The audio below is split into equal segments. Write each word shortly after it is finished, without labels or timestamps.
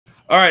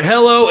All right,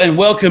 hello and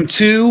welcome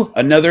to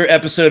another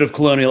episode of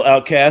Colonial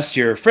Outcast,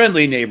 your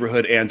friendly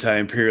neighborhood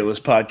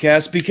anti-imperialist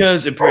podcast,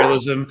 because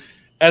imperialism,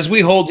 as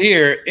we hold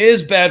here,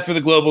 is bad for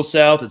the global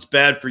south. It's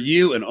bad for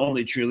you and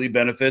only truly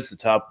benefits the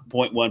top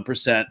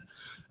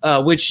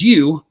 0.1%, which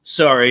you,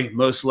 sorry,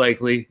 most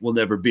likely will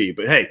never be.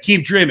 But hey,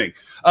 keep dreaming.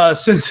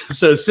 Since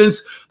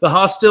the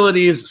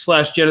hostilities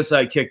 /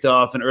 genocide kicked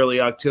off in early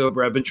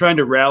October, I've been trying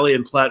to rally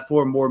and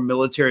platform more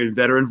military and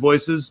veteran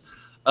voices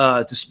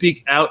to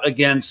speak out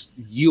against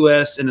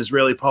U.S. and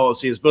Israeli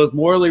policy as both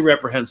morally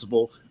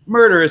reprehensible,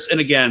 murderous, and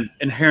again,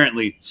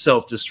 inherently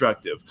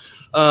self-destructive.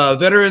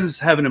 Veterans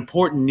have an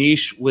important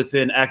niche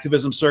within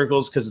activism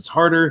circles because it's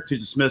harder to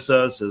dismiss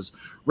us as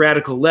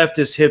radical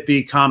leftist,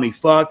 hippie, commie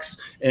fucks,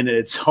 and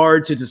it's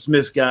hard to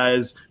dismiss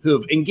guys who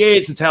have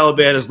engaged the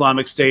Taliban,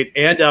 Islamic State,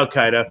 and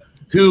Al-Qaeda,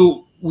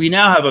 who we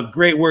now have a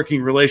great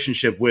working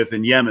relationship with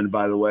in Yemen,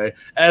 by the way,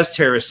 as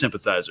terrorist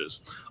sympathizers.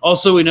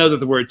 Also, we know that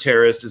the word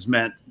terrorist is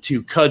meant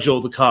to cudgel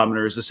the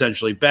commoners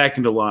essentially back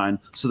into line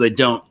so they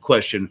don't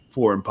question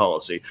foreign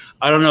policy.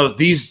 I don't know if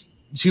these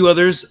two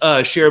others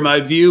share my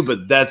view,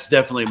 but that's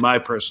definitely my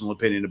personal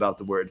opinion about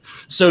the word.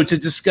 So to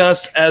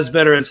discuss as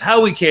veterans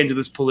how we came to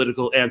this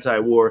political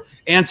anti-war,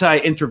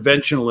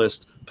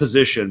 anti-interventionalist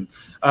position,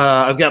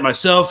 I've got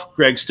myself,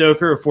 Greg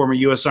Stoker, a former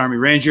U.S. Army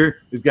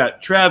Ranger. We've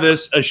got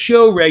Travis, a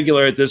show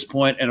regular at this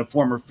point and a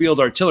former field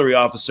artillery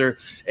officer,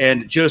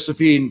 and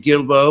Josephine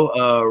Guilbeau,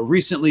 a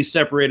recently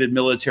separated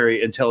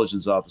military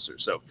intelligence officer.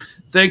 So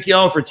thank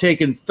y'all for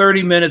taking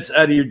 30 minutes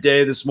out of your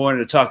day this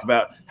morning to talk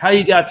about how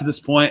you got to this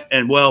point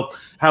and, well,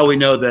 how we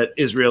know that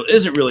Israel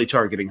isn't really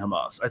targeting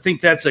Hamas. I think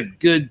that's a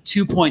good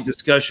 2-point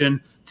discussion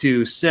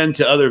to send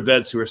to other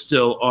vets who are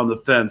still on the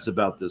fence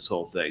about this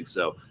whole thing.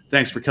 So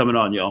thanks for coming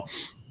on, y'all.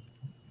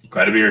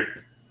 Glad to be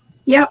here.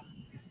 Yep.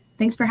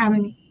 Thanks for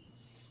having me.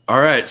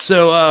 All right.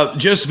 So,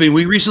 Josephine,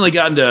 we recently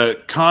got into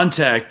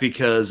contact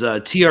because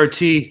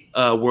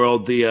TRT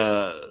World,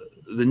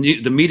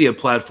 the media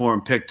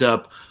platform, picked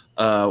up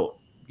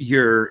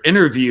your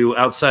interview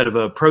outside of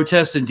a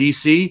protest in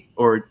D.C.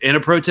 or in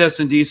a protest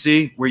in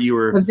D.C. where you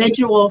were a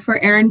vigil for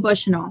Aaron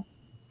Bushnell.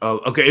 Oh,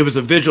 okay. It was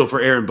a vigil for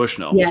Aaron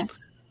Bushnell.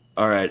 Yes.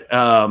 All right.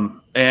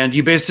 And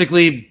you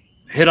basically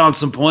hit on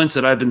some points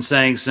that I've been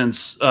saying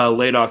since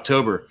late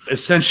October.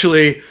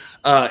 Essentially,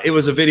 it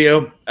was a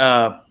video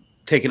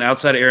taken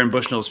outside of Aaron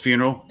Bushnell's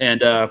funeral.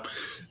 And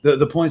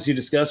the points you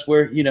discussed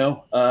were, you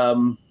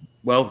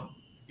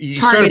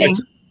started by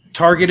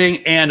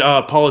targeting and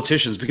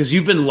politicians, because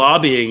you've been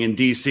lobbying in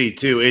D.C.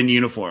 too, in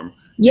uniform.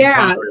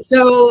 Yeah.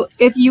 So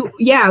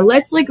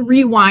let's like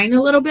rewind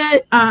a little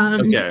bit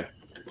okay.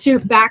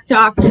 Back to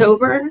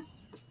October.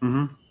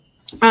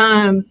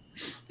 Mm-hmm.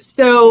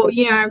 So,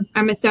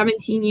 I'm a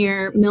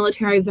 17-year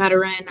military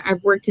veteran.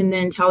 I've worked in the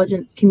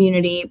intelligence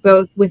community,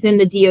 both within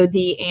the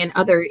DoD and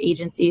other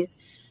agencies,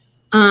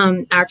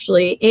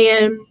 actually.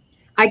 And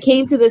I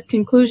came to this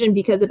conclusion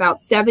because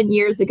about 7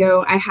 years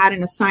ago, I had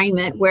an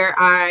assignment where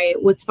I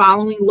was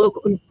following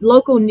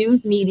local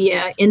news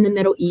media in the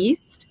Middle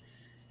East.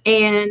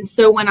 And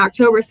so when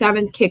October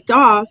 7th kicked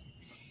off,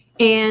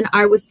 and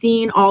I was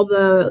seeing all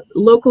the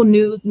local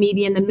news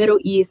media in the Middle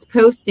East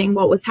posting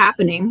what was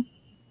happening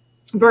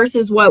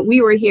versus what we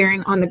were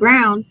hearing on the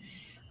ground,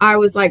 I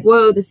was like,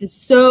 whoa, this is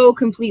so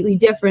completely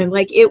different.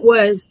 Like, it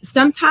was,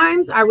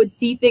 sometimes I would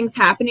see things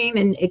happening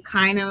and it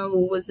kind of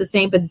was the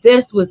same, but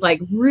this was like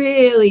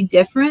really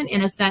different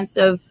in a sense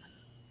of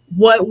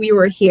what we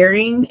were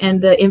hearing and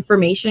the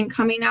information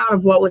coming out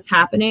of what was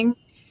happening.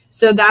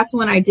 So that's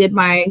when I did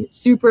my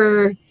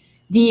super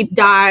deep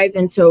dive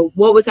into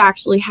what was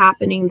actually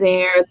happening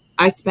there.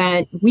 I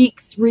spent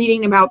weeks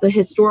reading about the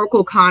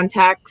historical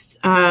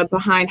context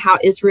behind how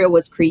Israel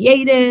was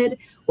created,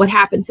 what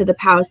happened to the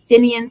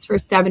Palestinians for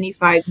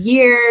 75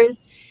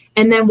 years,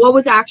 and then what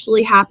was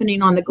actually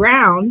happening on the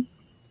ground.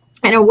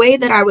 And a way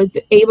that I was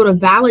able to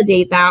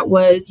validate that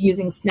was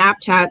using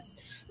Snapchat's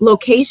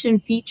location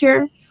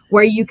feature,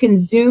 where you can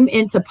zoom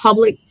into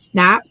public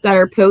snaps that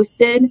are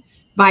posted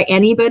by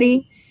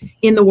anybody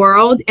in the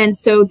world. And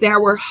so there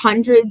were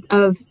hundreds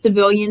of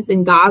civilians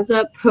in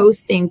Gaza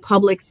posting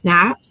public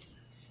snaps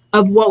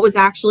of what was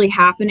actually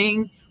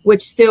happening,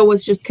 which still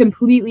was just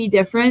completely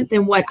different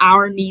than what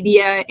our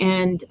media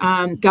and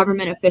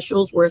government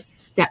officials were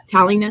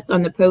telling us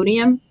on the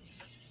podium.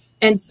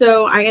 And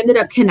so I ended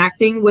up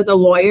connecting with a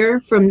lawyer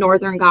from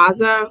northern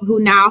Gaza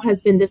who now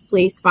has been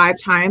displaced 5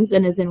 times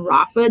and is in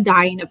Rafah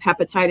dying of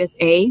hepatitis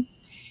A.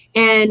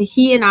 And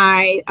he and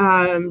I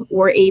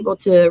were able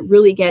to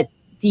really get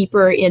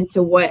deeper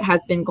into what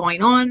has been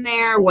going on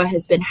there, what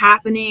has been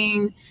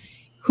happening,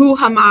 who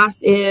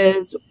Hamas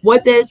is,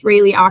 what the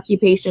Israeli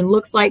occupation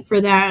looks like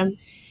for them.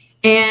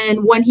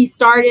 And when he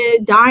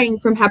started dying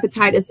from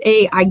hepatitis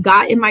A, I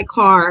got in my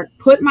car,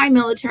 put my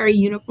military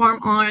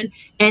uniform on,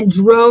 and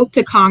drove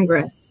to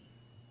Congress,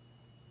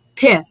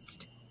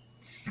 pissed.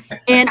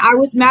 And I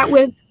was met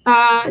with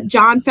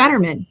John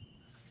Fetterman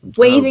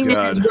waving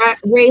an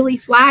Israeli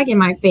flag in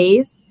my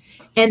face.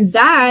 And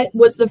that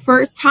was the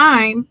first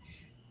time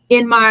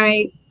in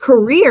my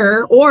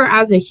career or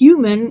as a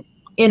human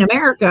in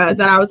America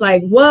that I was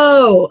like,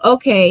 whoa,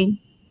 okay,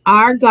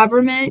 our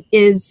government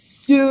is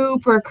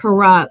super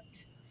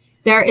corrupt.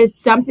 There is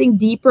something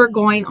deeper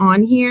going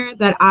on here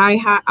that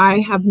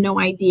I have no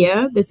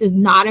idea. This is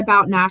not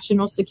about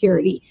national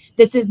security.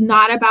 This is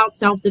not about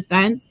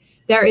self-defense.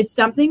 There is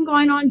something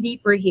going on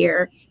deeper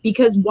here,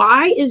 because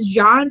why is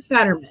John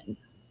Fetterman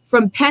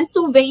from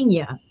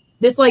Pennsylvania,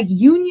 this like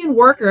union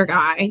worker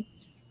guy,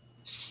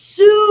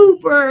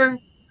 super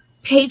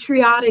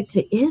patriotic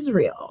to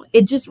Israel?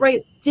 It just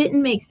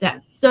didn't make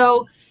sense.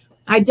 So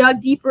I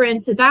dug deeper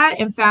into that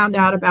and found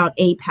out about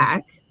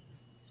AIPAC.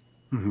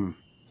 Mm-hmm.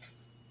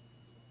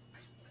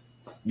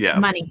 Yeah.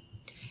 Money.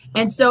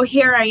 And so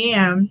here I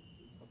am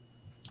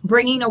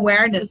bringing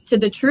awareness to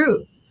the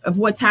truth of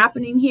what's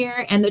happening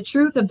here and the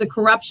truth of the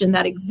corruption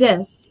that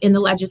exists in the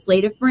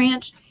legislative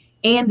branch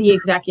and the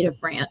executive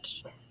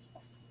branch.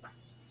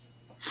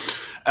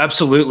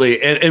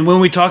 Absolutely. And when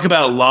we talk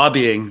about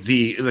lobbying,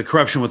 the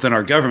corruption within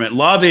our government,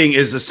 lobbying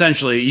is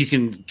essentially, you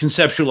can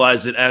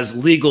conceptualize it as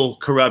legal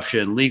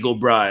corruption, legal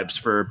bribes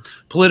for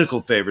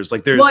political favors.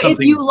 Like there's something. If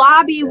you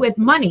lobby with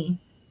money,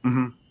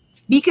 mm-hmm.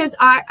 Because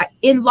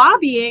in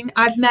lobbying,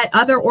 I've met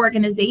other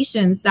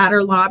organizations that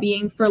are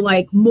lobbying for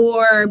like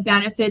more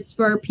benefits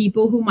for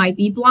people who might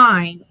be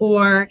blind,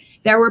 or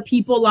there were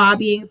people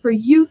lobbying for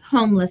youth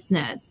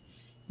homelessness.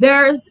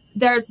 There's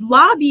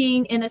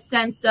lobbying in a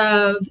sense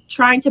of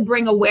trying to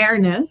bring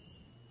awareness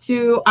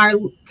to our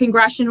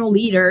congressional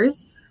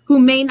leaders who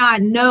may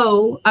not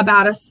know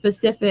about a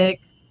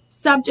specific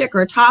subject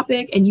or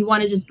topic, and you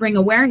want to just bring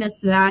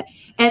awareness to that.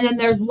 And then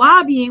there's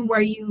lobbying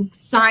where you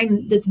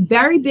sign this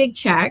very big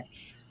check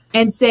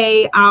and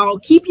say, I'll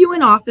keep you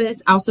in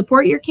office, I'll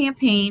support your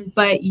campaign,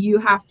 but you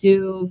have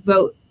to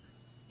vote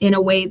in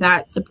a way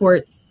that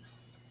supports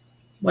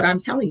what I'm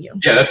telling you.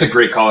 Yeah, that's a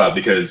great call out,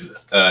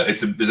 because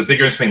there's a big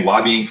difference between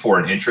lobbying for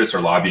an interest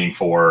or lobbying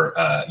for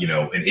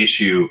an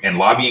issue and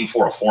lobbying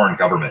for a foreign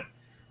government,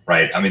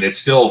 right? I mean, it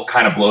still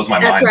kind of blows my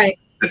mind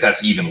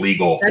that's even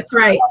legal. That's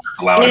right.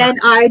 And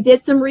I did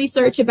some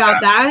research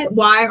about that.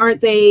 Why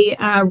aren't they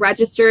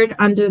registered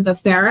under the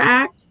FARA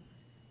Act?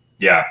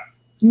 Yeah.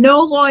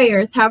 No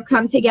lawyers have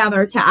come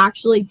together to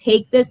actually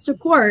take this to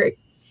court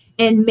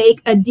and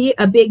make a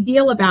big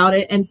deal about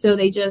it. And so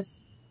they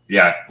just go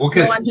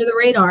under the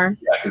radar.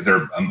 Yeah, because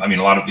they're, I mean,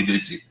 a lot of people,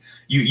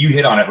 you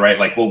hit on it, right?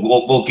 Like,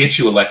 we'll get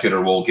you elected,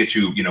 or we'll get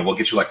you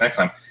elected next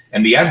time.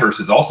 And the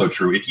adverse is also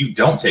true. If you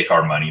don't take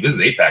our money, this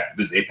is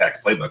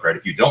AIPAC's playbook, right?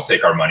 If you don't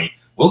take our money,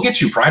 we'll get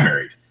you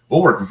primaried.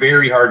 We'll work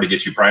very hard to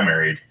get you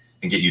primaried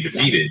and get you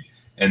defeated.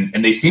 Yeah.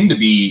 And they seem to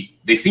be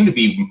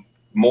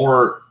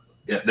more.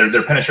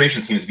 Their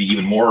penetration seems to be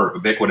even more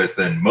ubiquitous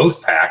than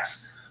most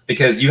PACs,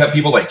 because you have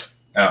people like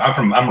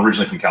I'm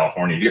originally from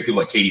California. You have people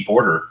like Katie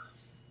Porter,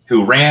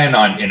 who ran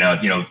on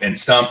and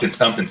stumped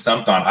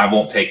on, I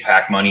won't take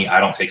PAC money, I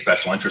don't take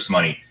special interest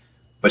money,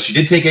 but she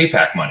did take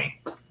AIPAC money,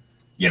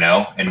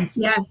 and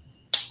yes.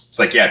 It's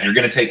like, yeah, if you're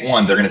going to take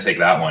one, they're going to take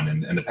that one,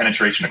 and the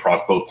penetration across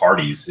both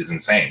parties is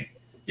insane.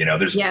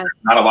 There's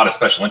not a lot of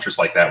special interests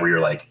like that where you're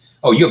like,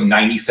 oh, you have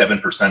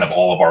 97% of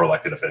all of our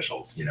elected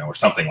officials, or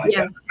something like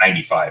that.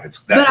 95.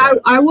 It's that.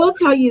 But I will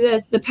tell you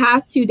this: the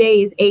past 2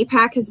 days,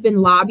 AIPAC has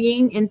been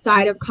lobbying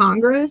inside of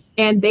Congress,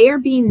 and they are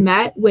being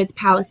met with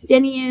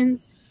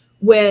Palestinians,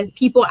 with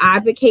people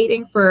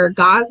advocating for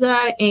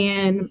Gaza,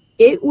 and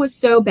it was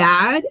so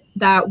bad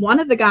that one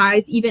of the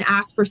guys even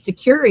asked for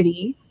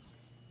security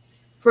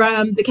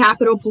from the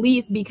Capitol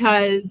Police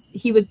because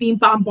he was being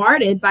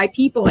bombarded by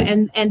people.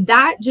 And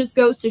that just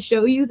goes to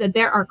show you that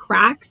there are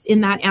cracks in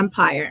that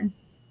empire.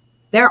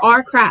 There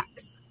are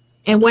cracks.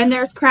 And when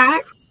there's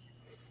cracks,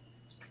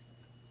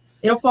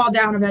 it'll fall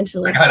down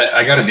eventually.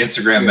 I got an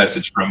Instagram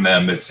message from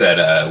them that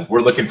said,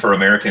 we're looking for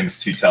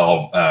Americans to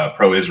tell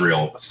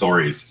pro-Israel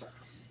stories.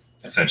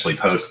 Essentially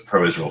post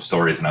pro-Israel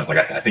stories. And I was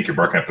like, I think you're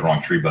barking up the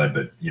wrong tree, bud,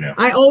 but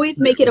I always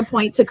make it a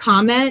point to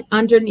comment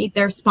underneath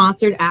their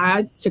sponsored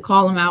ads to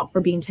call them out for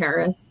being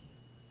terrorists.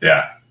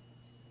 Yeah.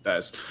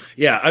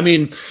 Yeah, I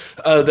mean,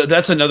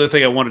 that's another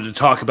thing I wanted to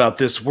talk about,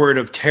 this word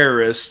of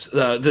terrorist,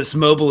 this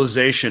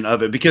mobilization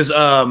of it, because,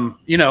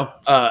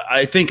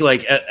 I think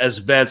like as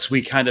vets,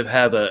 we kind of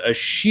have a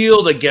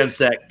shield against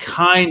that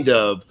kind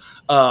of.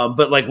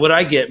 But like what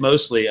I get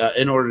mostly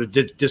in order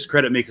to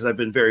discredit me, because I've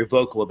been very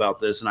vocal about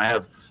this and I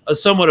have a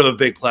somewhat of a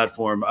big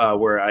platform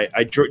where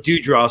I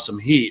do draw some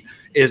heat,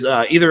 is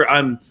either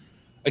I'm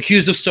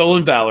accused of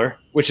stolen valor,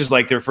 which is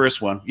like their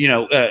first one,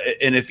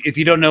 and if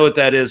you don't know what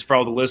that is, for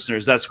all the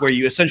listeners, that's where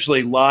you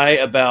essentially lie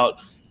about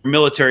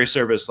military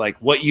service, like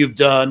what you've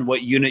done,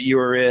 what unit you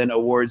were in,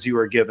 awards you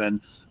were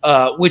given.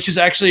 Which is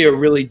actually a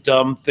really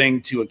dumb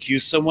thing to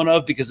accuse someone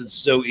of, because it's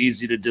so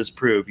easy to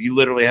disprove. You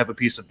literally have a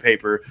piece of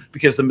paper,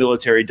 because the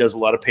military does a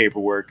lot of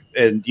paperwork,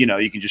 and you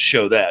can just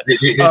show that.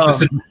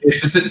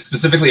 It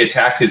specifically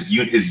attacked his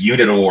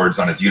unit awards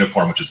on his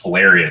uniform, which is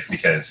hilarious,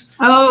 because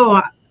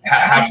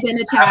half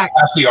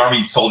the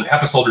army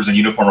half the soldiers in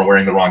uniform are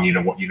wearing the wrong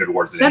unit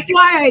awards. That's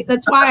why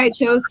I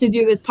chose to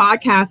do this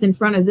podcast in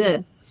front of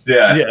this.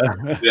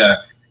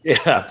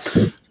 Yeah.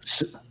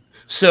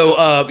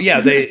 So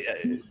yeah,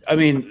 I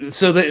mean,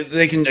 so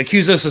they can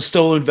accuse us of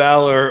stolen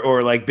valor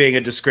or like being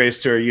a disgrace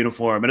to our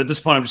uniform. And at this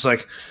point, I'm just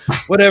like,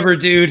 whatever,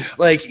 dude.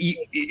 Like,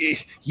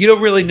 you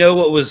don't really know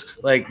what was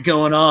like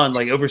going on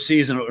like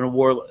overseas in a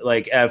war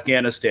like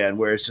Afghanistan,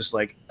 where it's just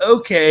like,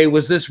 okay,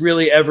 was this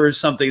really ever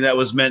something that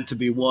was meant to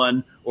be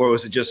won, or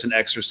was it just an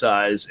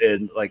exercise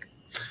in like?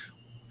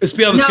 It's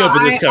beyond the scope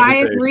of this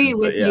conversation. I agree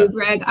with you,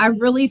 Greg. I've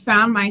really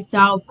found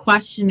myself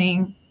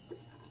questioning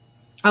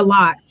a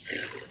lot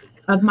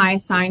of my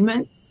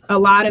assignments, a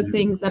lot of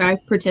things that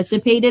I've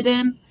participated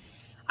in.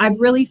 I've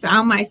really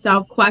found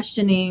myself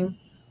questioning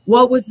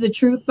what was the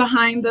truth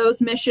behind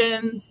those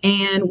missions,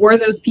 and were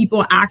those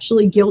people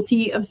actually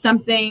guilty of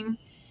something?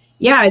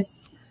 Yeah,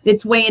 it's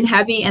weighing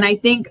heavy. And I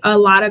think a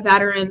lot of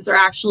veterans are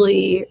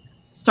actually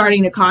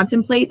starting to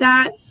contemplate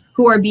that,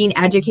 who are being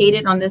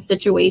educated on this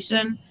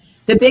situation.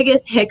 The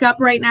biggest hiccup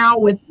right now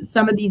with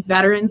some of these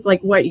veterans,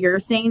 like what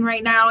you're saying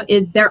right now,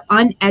 is they're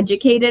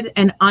uneducated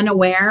and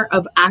unaware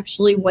of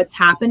actually what's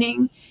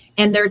happening.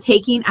 And they're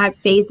taking at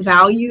face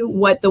value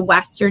what the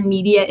Western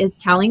media is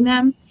telling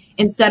them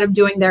instead of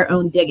doing their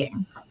own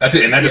digging.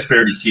 And that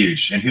disparity is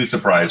huge. And who's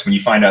surprised when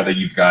you find out that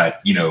you've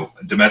got,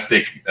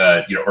 domestic,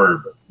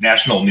 or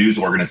national news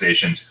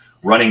organizations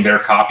running their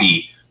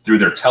copy through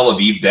their Tel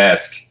Aviv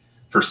desk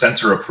for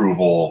censor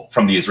approval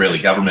from the Israeli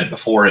government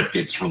before it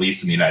gets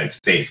released in the United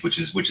States, which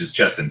is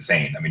just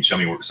insane. I mean, show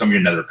me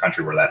another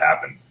country where that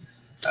happens.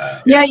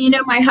 Yeah,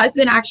 my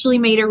husband actually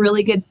made a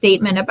really good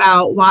statement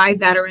about why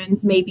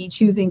veterans may be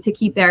choosing to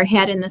keep their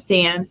head in the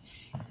sand,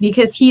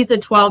 because he's a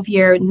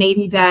 12-year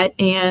Navy vet,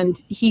 and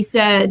he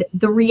said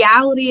the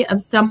reality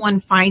of someone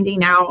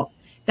finding out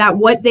that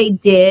what they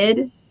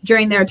did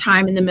during their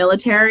time in the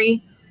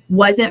military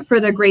wasn't for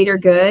the greater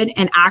good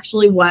and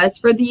actually was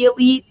for the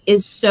elite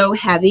is so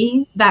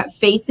heavy that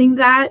facing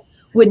that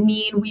would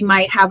mean we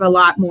might have a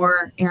lot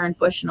more Aaron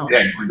Bushnells.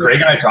 Yeah,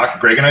 Greg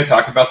and I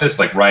talked about this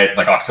like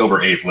October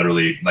 8th,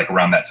 literally like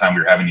around that time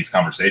we were having these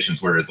conversations,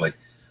 whereas like,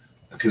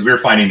 because we were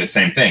finding the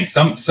same thing.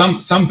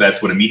 Some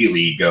vets would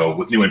immediately go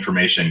with new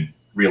information,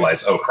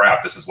 realize, oh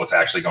crap, this is what's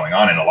actually going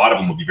on. And a lot of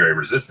them would be very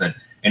resistant.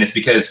 And it's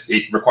because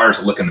it requires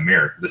a look in the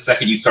mirror. The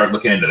second you start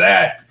looking into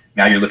that,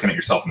 now you're looking at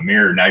yourself in the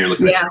mirror. Now you're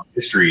looking at your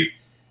history.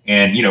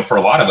 And, for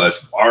a lot of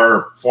us,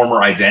 our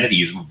former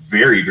identities were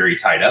very, very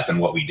tied up in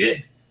what we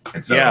did.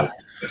 And so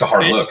it's a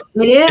hard look.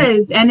 It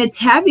is. And it's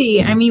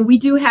heavy. I mean, we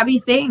do heavy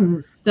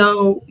things.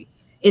 So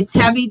it's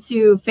heavy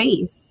to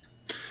face.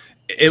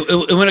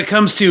 When it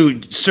comes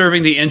to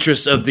serving the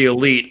interest of the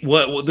elite,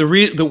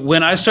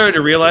 when I started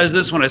to realize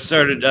this, when I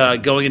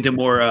started going into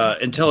more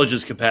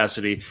intelligence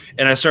capacity,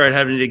 and I started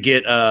having to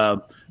get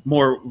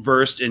more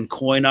versed in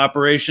coin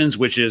operations,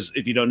 which is,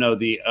 if you don't know,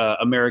 the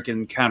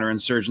American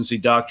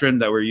counterinsurgency doctrine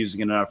that we're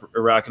using in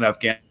Iraq and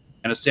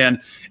Afghanistan.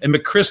 And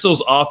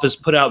McChrystal's office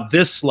put out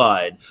this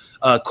slide,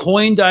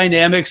 coin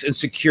dynamics and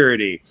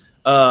security.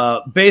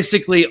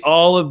 Basically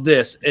all of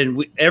this,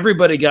 and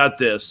everybody got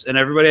this, and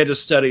everybody had to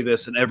study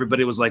this, and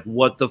everybody was like,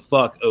 what the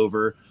fuck,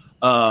 over.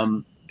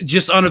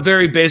 Just on a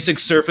very basic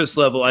surface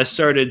level, I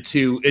started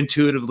to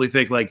intuitively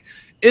think, like,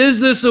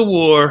 is this a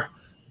war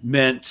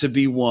meant to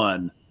be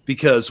won?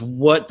 Because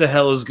what the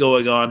hell is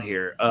going on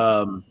here?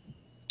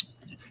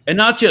 And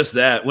not just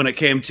that, when it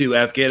came to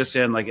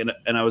Afghanistan, like,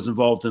 and I was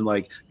involved in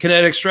like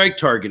kinetic strike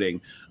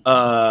targeting.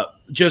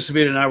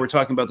 Josephine and I were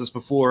talking about this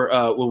before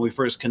when we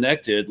first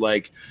connected.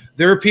 Like,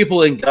 there are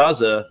people in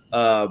Gaza,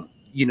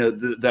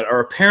 that are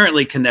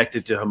apparently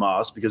connected to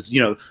Hamas, because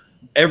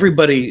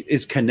everybody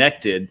is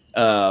connected.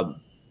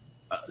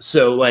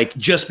 So like,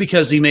 just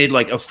because he made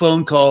like a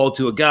phone call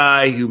to a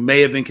guy who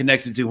may have been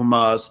connected to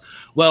Hamas,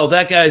 well,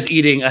 that guy's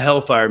eating a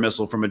Hellfire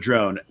missile from a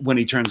drone when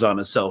he turns on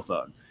his cell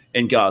phone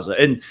in Gaza.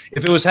 And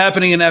if it was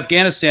happening in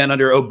Afghanistan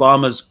under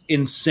Obama's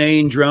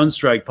insane drone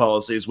strike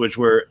policies, which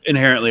were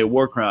inherently a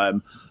war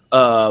crime,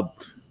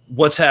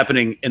 what's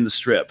happening in the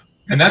Strip?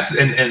 And that's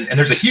and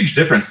there's a huge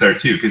difference there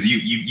too, because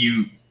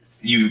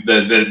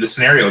the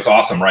scenario is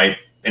awesome, right?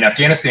 In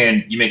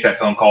Afghanistan, you make that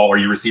phone call or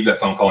you receive that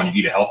phone call and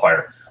you eat a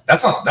Hellfire.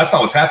 That's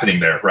not what's happening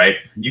there, right?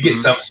 You get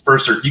some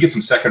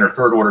second or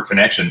third order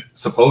connection,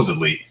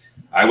 supposedly.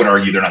 I would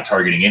argue they're not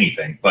targeting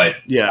anything, but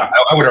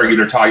I would argue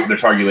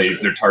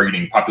they're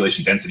targeting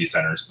population density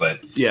centers.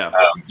 But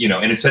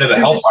and instead of a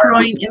Hellfire,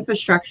 destroying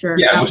infrastructure,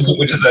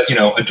 which is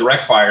a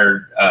direct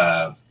fire,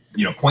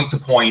 point to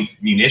point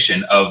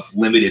munition of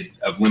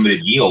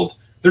limited yield.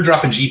 They're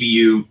dropping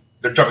GBU.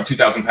 They're dropping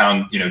 2,000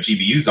 pound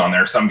GBUs on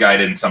there. Some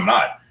guided and some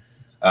not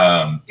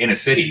in a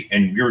city.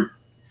 And you're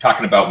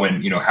talking about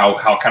when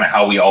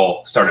how we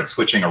all started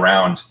switching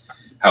around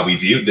how we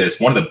viewed this.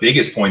 One of the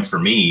biggest points for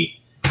me.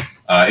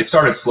 It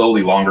started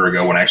slowly longer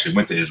ago when I actually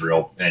went to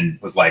Israel and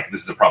was like,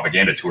 this is a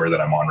propaganda tour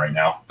that I'm on right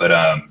now. But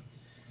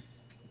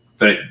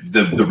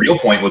the real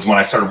point was when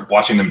I started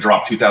watching them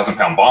drop 2,000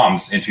 pound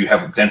bombs into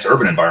dense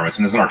urban environments.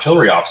 And as an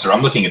artillery officer,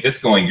 I'm looking at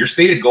this going, your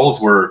stated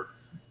goals were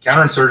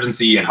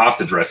counterinsurgency and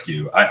hostage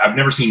rescue. I've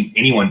never seen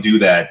anyone do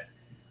that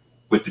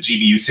with the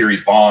GBU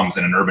series bombs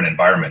in an urban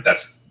environment.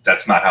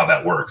 That's not how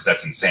that works.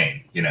 That's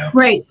insane, you know?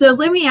 Right. So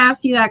let me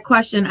ask you that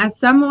question. As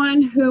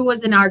someone who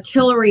was an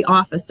artillery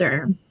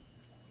officer,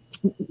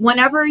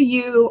 whenever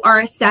you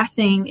are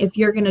assessing if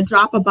you're going to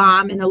drop a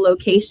bomb in a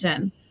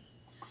location,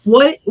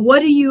 what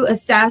do you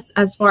assess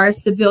as far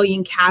as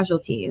civilian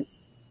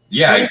casualties?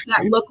 Yeah, what does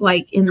that look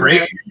like in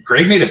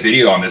Greg made a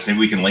video on this. Maybe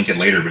we can link it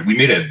later, but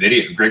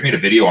Greg made a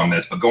video on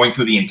this, but going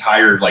through the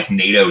entire like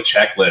NATO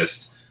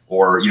checklist,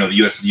 or, you know, the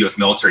US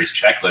military's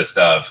checklist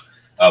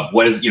of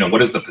what is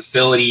the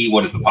facility,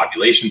 what is the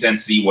population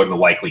density, what are the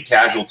likely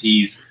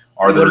casualties,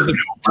 are there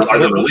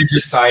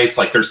religious sites,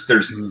 like there's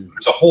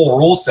a whole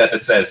rule set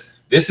that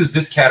says this is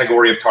this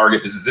category of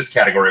target, this is this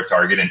category of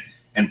target,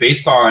 and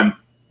based on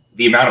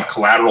the amount of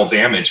collateral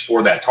damage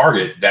for that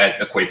target, that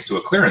equates to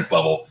a clearance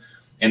level.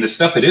 And the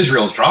stuff that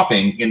Israel is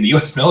dropping in the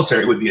U.S.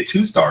 military would be a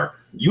 2-star.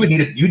 You need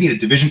a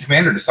division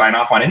commander to sign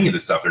off on any of the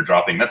stuff they're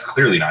dropping. That's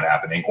clearly not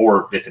happening.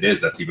 Or if it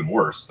is, that's even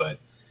worse. But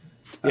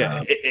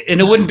yeah,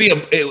 and it wouldn't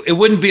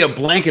be a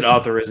blanket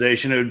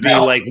authorization. It would be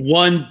like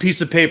one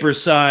piece of paper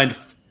signed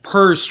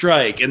per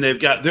strike, and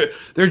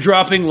they're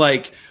dropping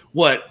like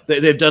what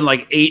they've done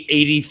like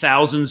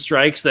 80,000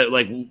 strikes that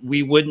like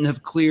we wouldn't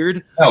have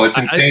cleared. No, it's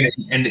insane.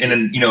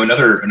 And you know,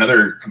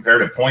 another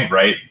comparative point,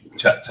 right?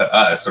 To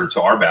us, or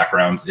to our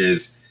backgrounds,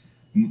 is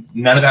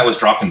none of that was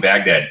dropped in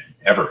Baghdad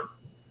ever.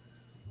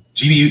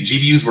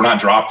 GBUs were not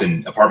dropped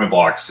in apartment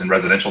blocks and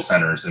residential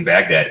centers in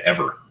Baghdad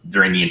ever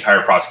during the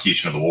entire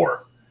prosecution of the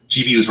war.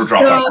 GBUs were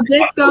dropped. So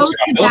this goes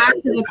back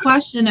to the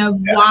question of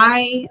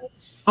why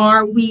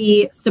are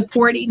we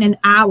supporting an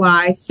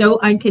ally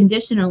so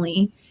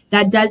unconditionally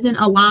that doesn't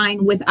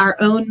align with our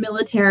own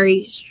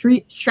military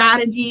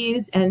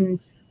strategies and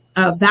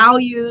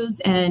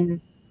values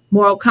and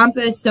moral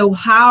compass? So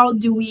how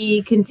do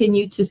we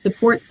continue to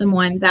support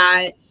someone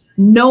that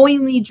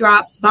knowingly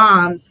drops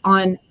bombs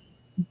on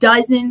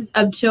dozens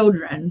of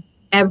children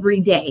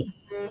every day?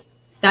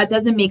 That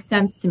doesn't make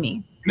sense to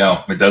me.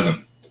 No, it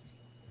doesn't.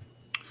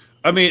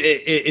 I mean,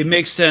 it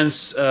makes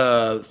sense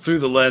through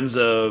the lens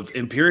of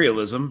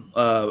imperialism.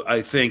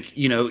 I think,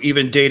 you know,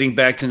 even dating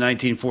back to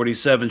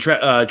 1947,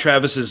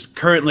 Travis is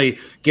currently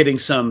getting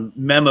some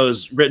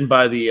memos written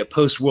by the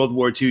post-World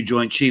War II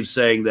Joint Chiefs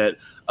saying that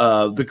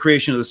the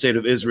creation of the state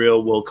of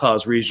Israel will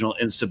cause regional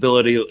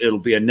instability. It'll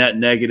be a net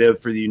negative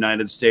for the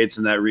United States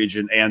in that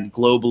region and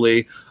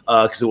globally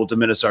because it will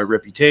diminish our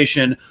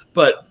reputation.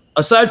 But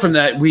aside from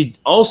that, we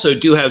also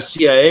do have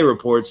CIA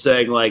reports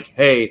saying like,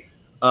 hey,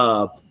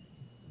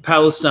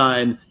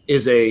 Palestine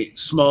is a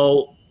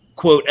small,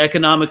 quote,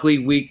 economically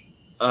weak,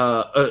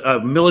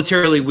 a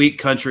militarily weak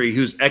country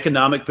whose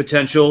economic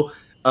potential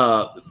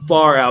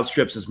far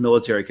outstrips its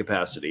military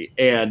capacity.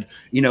 And,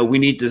 you know, we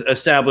need to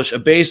establish a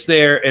base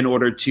there in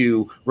order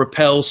to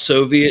repel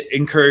Soviet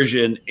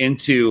incursion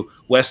into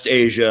West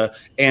Asia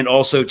and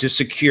also to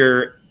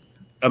secure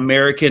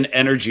American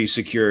energy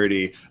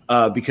security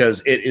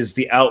because it is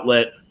the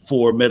outlet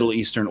for Middle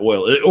Eastern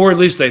oil, or at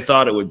least they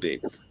thought it would be.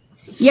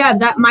 Yeah,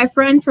 that my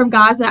friend from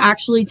Gaza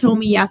actually told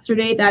me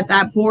yesterday that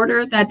that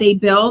border that they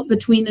built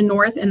between the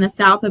north and the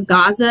south of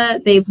Gaza,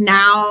 they've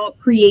now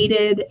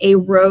created a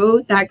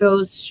road that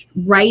goes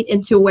right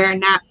into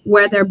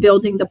where they're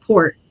building the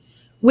port.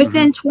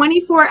 Within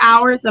 24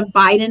 hours of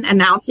Biden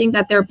announcing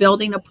that they're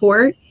building a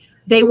port,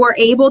 they were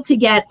able to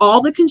get all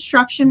the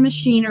construction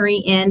machinery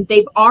in.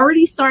 They've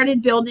already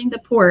started building the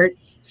port.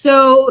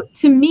 So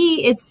to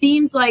me, it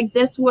seems like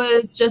this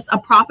was just a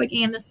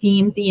propaganda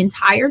scheme the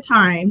entire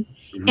time.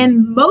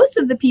 And most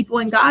of the people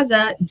in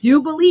Gaza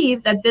do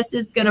believe that this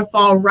is going to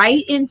fall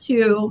right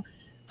into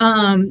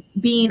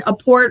being a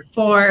port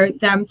for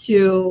them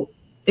to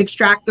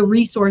extract the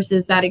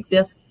resources that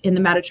exist in the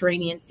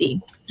Mediterranean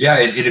Sea. Yeah,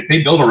 if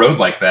they build a road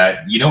like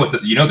that, you know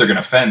they're going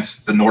to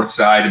fence the north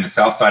side and the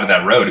south side of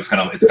that road.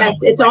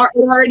 It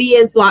already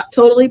is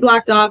totally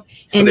blocked off,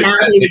 so and now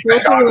they've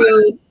built a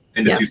road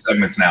into two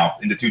segments now,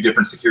 into two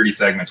different security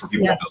segments where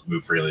people won't be able to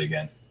move freely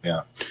again.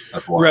 Yeah,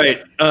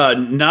 right.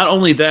 Not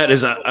only that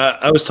is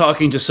I was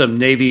talking to some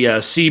Navy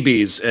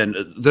Seabees, and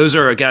those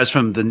are guys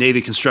from the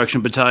Navy Construction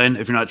Battalion.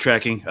 If you're not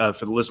tracking,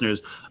 for the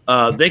listeners,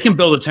 they can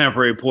build a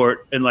temporary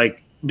port in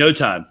like no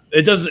time.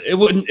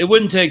 It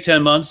wouldn't take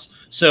 10 months.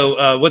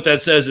 So what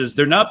that says is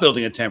they're not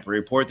building a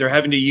temporary port. They're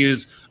having to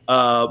use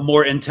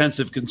more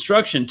intensive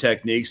construction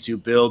techniques to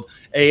build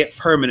a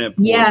permanent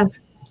port.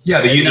 Yes.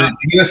 Yeah, the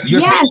US.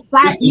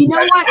 Yes, you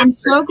know what? I'm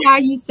so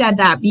glad you said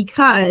that,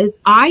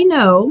 because I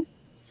know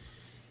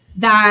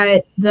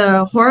that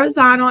the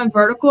horizontal and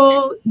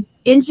vertical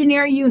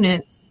engineer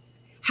units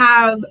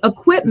have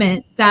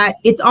equipment that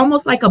it's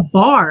almost like a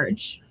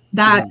barge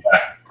that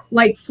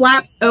like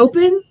flaps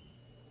open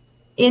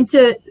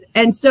into,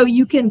 and so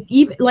you can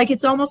even like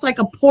it's almost like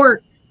a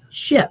port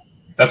ship.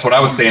 That's what I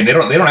was saying. They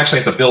don't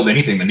actually have to build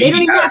anything. The Navy they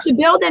don't even have to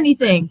build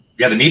anything.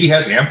 Yeah, the Navy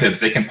has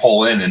amphibs they can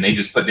pull in and they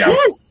just put down,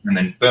 and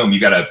then boom, you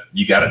got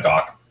a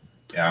dock.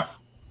 Yeah.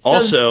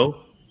 Also,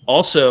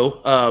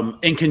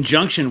 in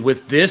conjunction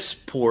with this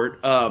port,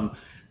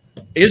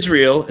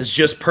 Israel is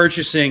just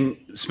spending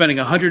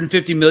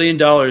 $150 million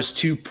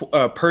to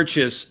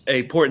purchase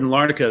a port in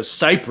Larnaca,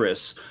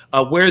 Cyprus,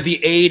 where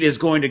the aid is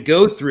going to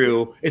go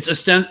through. It's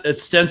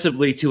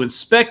ostensibly to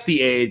inspect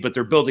the aid, but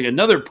they're building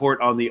another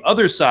port on the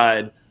other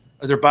side.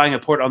 Or they're buying a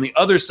port on the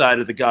other side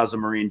of the Gaza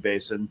Marine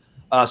Basin.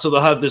 So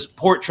they'll have this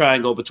port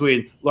triangle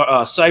between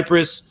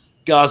Cyprus,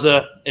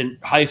 Gaza, and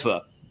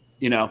Haifa.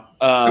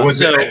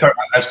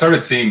 I've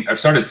started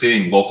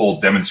seeing local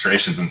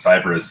demonstrations in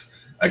Cyprus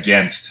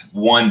against,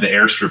 one, the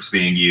airstrips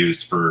being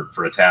used for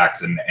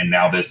attacks, and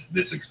now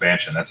this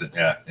expansion. That's it.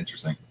 Yeah,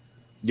 interesting.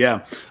 Yeah,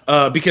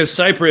 because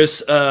Cyprus,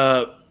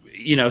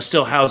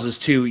 still houses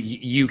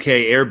 2 UK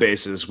air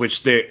bases,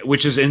 which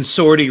is in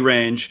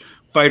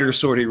fighter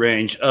sortie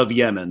range of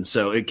Yemen.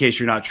 So in case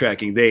you're not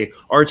tracking,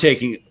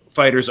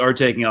 fighters are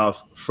taking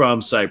off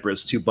from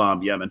Cyprus to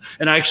bomb Yemen.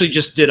 And I actually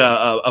just did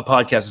a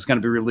podcast that's going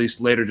to be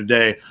released later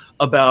today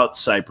about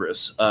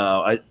Cyprus.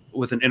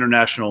 With an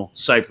international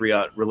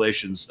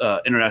relations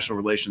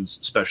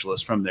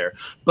specialist from there.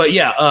 But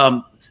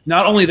yeah,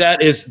 not only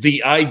that is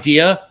the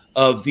idea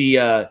of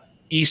the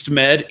Eastern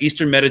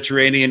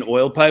Mediterranean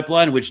oil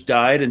pipeline, which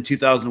died in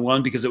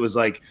 2001 because it was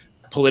like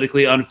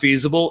politically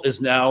unfeasible,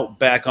 is now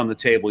back on the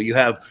table. You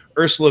have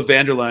Ursula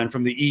von der Leyen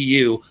from the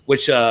EU,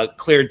 which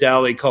Claire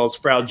Dowley calls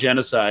Frau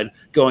Genocide,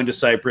 going to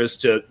Cyprus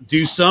to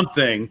do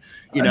something.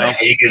 The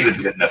Hague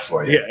isn't good enough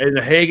for you. Yeah, and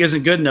the Hague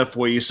isn't good enough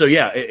for you. So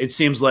yeah, it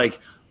seems like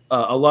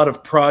a lot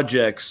of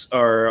projects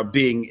are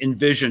being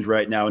envisioned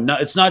right now. And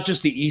it's not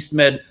just the East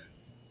Med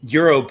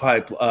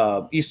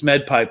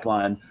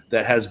pipeline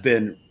that has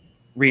been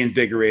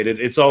reinvigorated.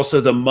 It's also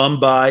the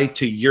Mumbai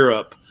to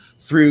Europe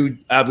through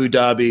Abu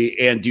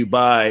Dhabi and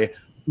Dubai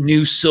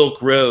new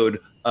Silk Road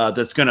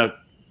that's going to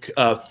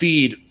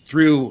feed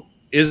through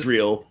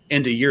Israel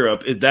into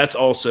Europe. That's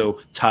also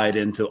tied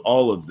into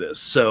all of this.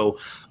 So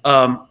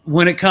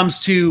when it comes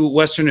to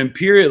Western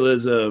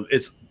imperialism,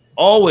 it's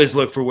always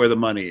look for where the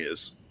money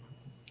is.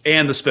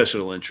 And the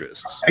special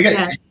interests.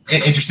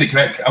 Interesting.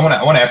 I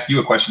want to ask you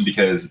a question,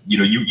 because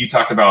you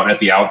talked about at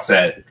the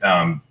outset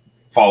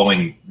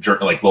following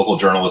local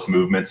journalist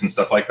movements and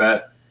stuff like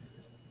that.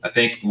 I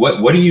think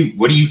what do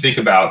you think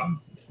about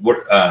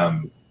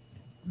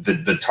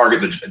the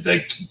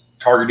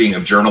targeting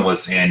of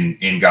journalists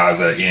in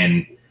Gaza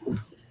in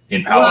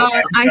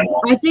Palestine?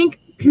 Well,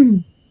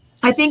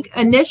 I think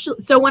initially,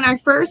 so when I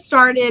first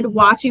started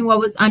watching what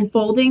was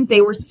unfolding,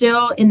 they were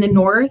still in the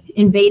north,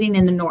 invading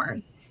in the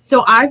north.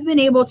 So I've been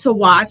able to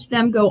watch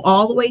them go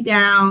all the way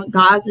down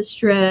Gaza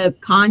Strip,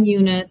 Khan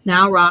Yunis,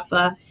 now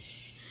Rafah.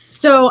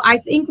 So I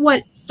think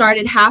what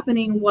started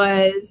happening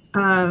was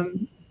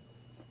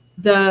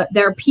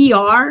their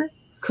PR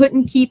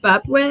couldn't keep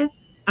up with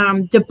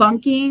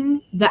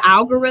debunking the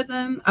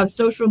algorithm of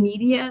social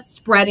media,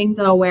 spreading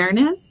the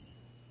awareness.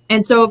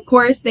 And so, of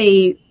course,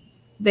 they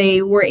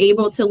were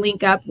able to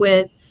link up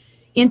with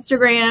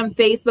Instagram,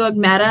 Facebook,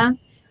 Meta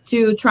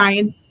to try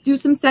and do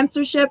some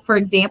censorship. For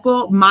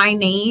example, my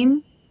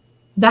name,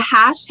 the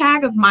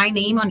hashtag of my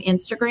name on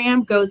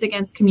Instagram goes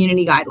against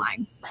community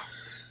guidelines.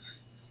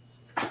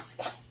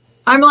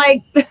 I'm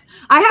like,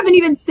 I haven't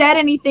even said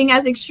anything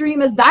as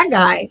extreme as that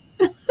guy.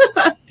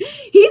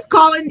 He's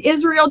calling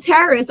Israel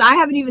terrorists. I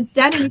haven't even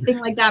said anything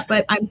like that,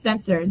 but I'm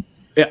censored.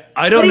 Yeah,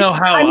 I don't know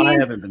how I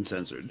haven't been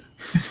censored.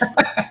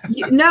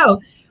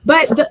 No.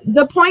 But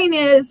the point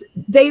is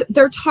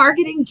they're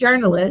targeting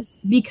journalists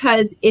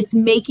because it's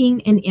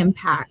making an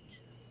impact.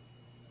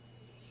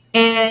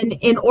 And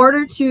in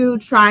order to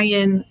try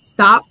and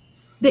stop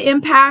the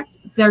impact,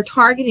 they're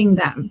targeting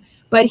them.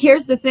 But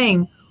here's the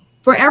thing.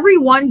 For every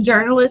one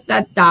journalist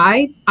that's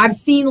died, I've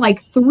seen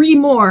like 3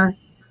 more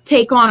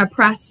take on a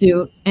press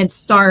suit and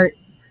start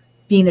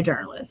being a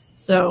journalist.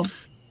 So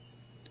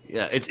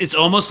yeah, it's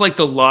almost like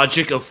the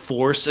logic of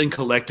force and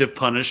collective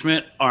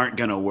punishment aren't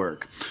going to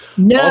work.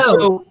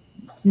 No.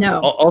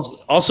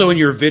 Also in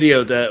your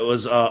video that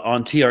was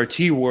on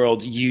TRT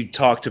World, you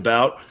talked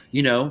about,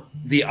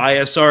 the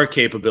ISR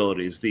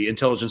capabilities, the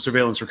intelligence,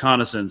 surveillance,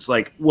 reconnaissance,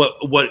 like what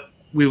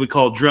we would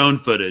call drone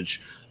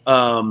footage,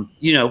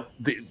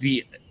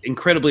 the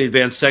incredibly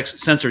advanced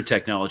sensor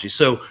technology.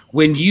 So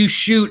when you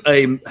shoot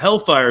a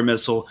Hellfire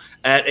missile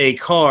at a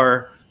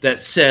car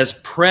that says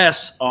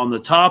press on the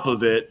top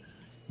of it,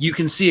 you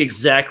can see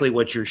exactly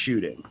what you're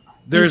shooting.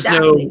 There's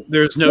no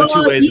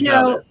two ways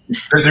about it.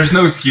 There's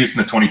no excuse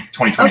in the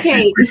 2020.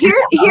 Okay,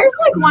 here's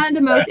like one of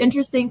the most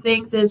interesting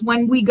things is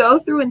when we go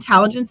through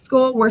intelligence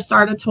school, we're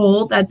sort of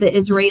told that the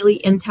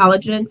Israeli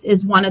intelligence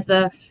is one of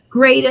the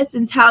greatest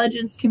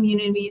intelligence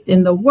communities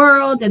in the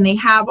world, and they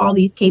have all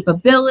these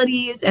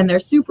capabilities, and they're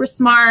super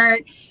smart,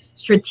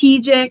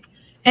 strategic.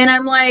 And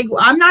I'm like,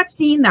 I'm not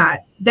seeing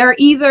that. They're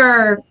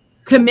either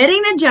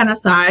committing a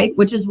genocide,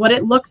 which is what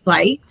it looks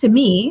like to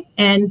me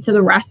and to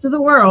the rest of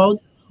the world,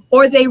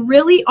 or they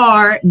really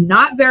are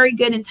not very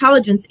good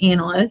intelligence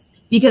analysts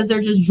because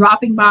they're just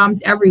dropping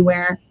bombs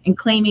everywhere and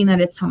claiming that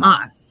it's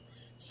Hamas.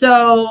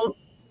 So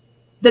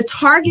the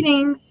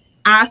targeting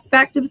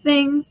aspect of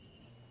things,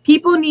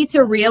 people need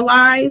to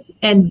realize,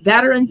 and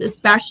veterans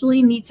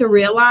especially need to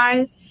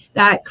realize,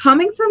 that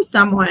coming from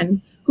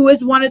someone who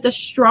is one of the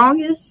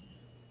strongest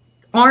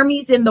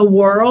armies in the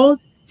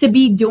world to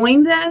be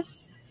doing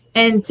this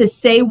and to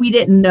say we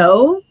didn't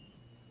know,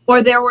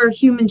 or there were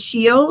human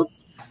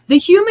shields. The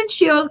human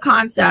shield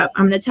concept,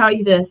 I'm going to tell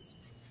you this.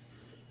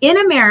 In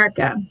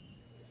America,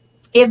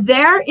 if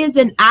there is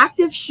an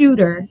active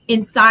shooter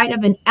inside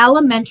of an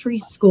elementary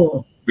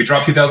school, we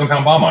drop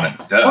 2,000-pound bomb on it.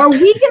 Duh. Are we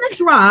going to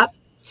drop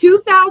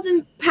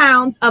 2,000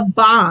 pounds of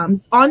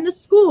bombs on the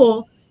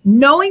school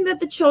knowing that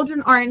the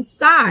children are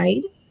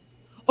inside?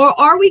 Or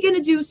are we going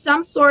to do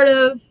some sort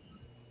of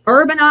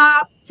urban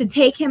op to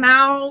take him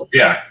out?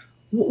 Yeah.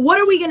 What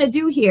are we going to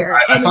do here?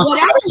 I and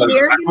whatever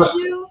they're going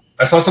to do,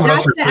 I saw someone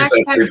else that's the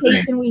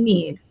expectation we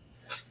need.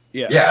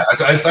 Yeah.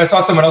 I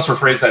saw someone else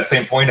rephrase that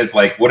same point as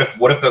like, what if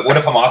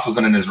Hamas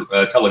wasn't in his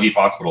Tel Aviv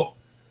hospital?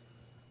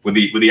 Would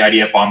the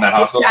IDF bomb that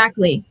hospital?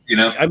 Exactly. You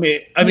know, I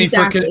mean,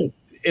 exactly.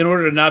 In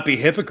order to not be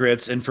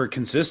hypocrites and for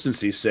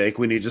consistency's sake,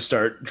 we need to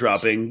start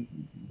dropping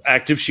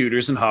active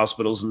shooters in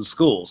hospitals and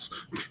schools.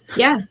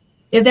 Yes.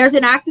 If there's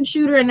an active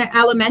shooter in an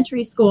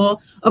elementary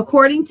school,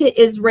 according to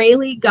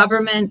Israeli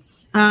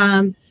government's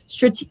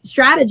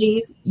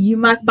strategies, you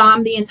must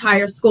bomb the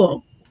entire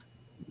school.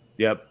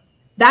 Yep.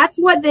 That's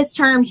what this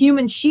term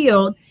human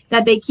shield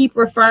that they keep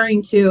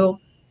referring to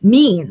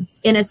means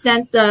in a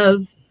sense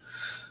of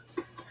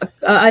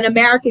an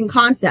American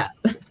concept.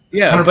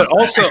 Yeah, 100%. But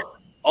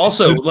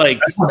also like,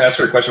 I just want to ask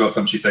her a question about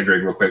something she said,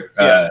 Greg, real quick.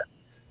 Yeah.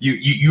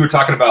 You were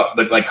talking about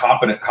like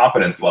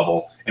competence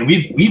level, and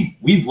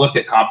we've looked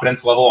at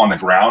competence level on the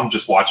ground,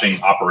 just watching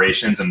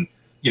operations and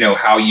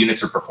how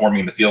units are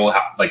performing in the field,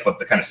 like what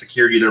the kind of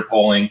security they're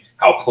pulling,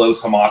 how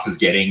close Hamas is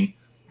getting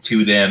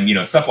to them,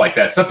 stuff like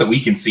that, stuff that we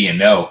can see and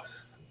know.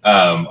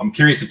 I'm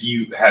curious if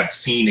you have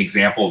seen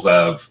examples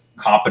of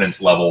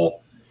competence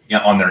level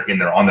on their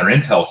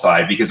intel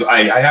side, because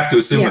I have to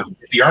assume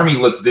if the Army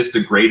looks this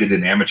degraded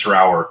in amateur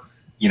hour,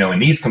 in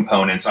these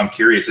components, I'm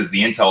curious, is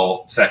the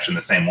intel section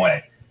the same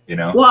way?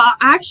 Well,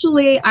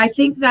 actually, I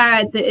think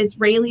that the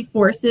Israeli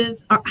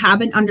forces have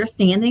an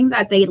understanding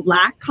that they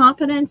lack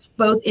competence,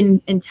 both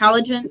in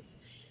intelligence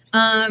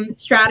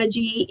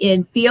strategy,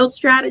 in field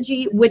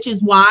strategy, which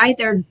is why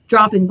they're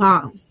dropping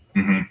bombs,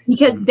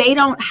 because they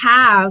don't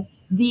have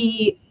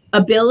the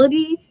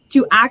ability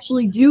to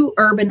actually do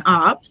urban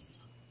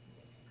ops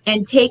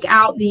and take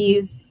out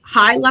these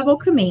high-level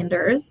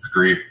commanders.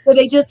 Agreed. So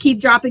they just keep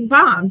dropping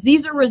bombs.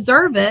 These are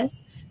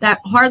reservists that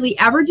hardly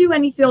ever do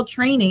any field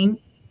training,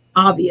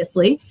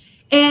 obviously,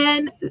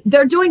 and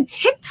they're doing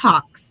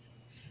TikToks.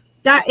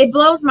 That it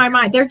blows my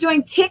mind. They're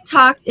doing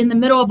TikToks in the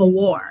middle of a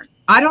war.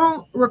 I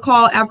don't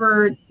recall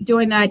ever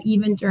doing that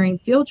even during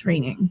field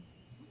training.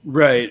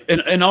 Right.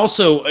 And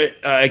also,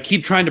 I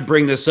keep trying to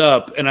bring this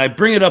up, and I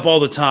bring it up all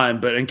the time,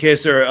 but in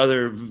case there are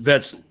other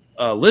vets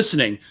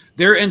listening,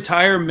 their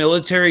entire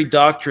military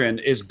doctrine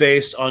is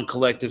based on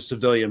collective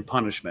civilian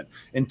punishment.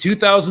 In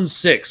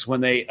 2006, when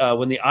the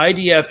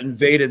IDF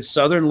invaded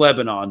southern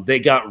Lebanon, they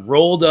got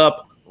rolled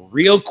up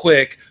real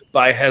quick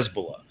by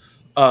Hezbollah.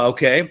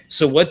 Okay,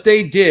 so what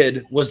they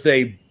did was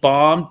they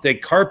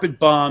carpet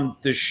bombed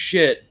the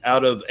shit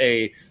out of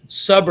a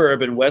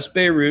suburb in West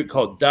Beirut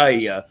called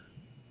Daya.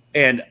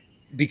 And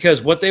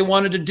because what they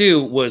wanted to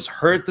do was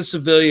hurt the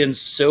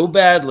civilians so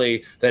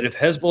badly that if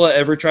Hezbollah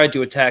ever tried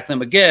to attack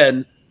them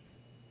again,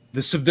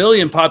 the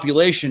civilian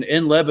population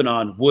in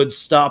Lebanon would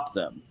stop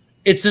them.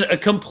 It's a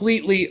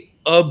completely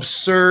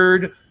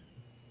absurd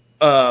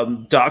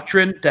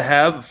doctrine to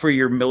have for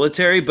your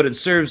military, but it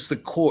serves the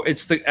core.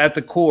 It's at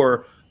the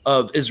core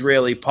of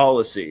Israeli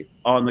policy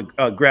on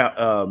the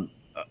ground,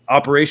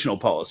 operational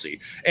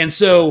policy. And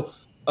so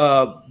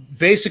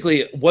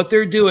basically what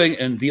they're doing,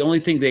 and the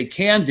only thing they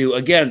can do,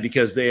 again,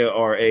 because they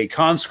are a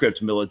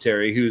conscript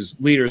military whose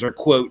leaders are,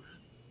 quote,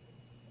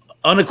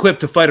 unequipped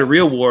to fight a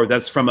real war.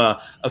 That's from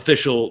a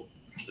official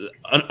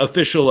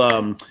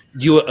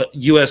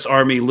U.S.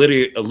 Army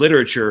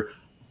literature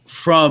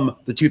from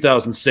the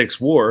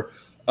 2006 war.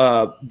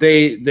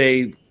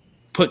 They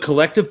put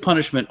collective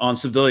punishment on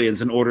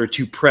civilians in order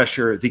to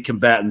pressure the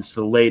combatants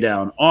to lay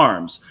down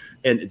arms.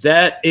 And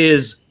that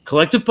is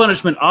collective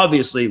punishment,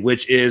 obviously,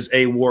 which is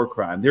a war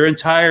crime. Their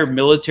entire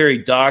military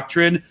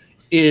doctrine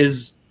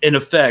is, in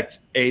effect,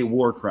 a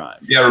war crime.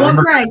 Yeah,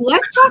 remember, well, Greg,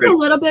 let's talk a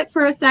little bit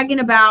for a second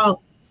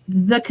about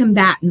the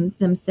combatants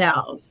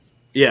themselves.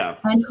 Yeah.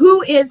 And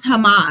who is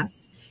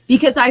Hamas?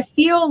 Because I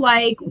feel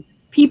like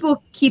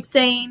people keep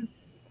saying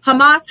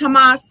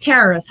Hamas,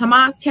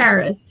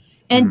 terrorists,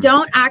 and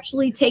don't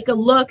actually take a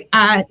look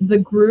at the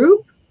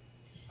group,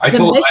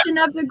 the mission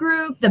of the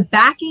group,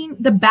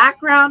 the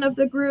background of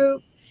the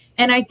group.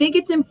 And I think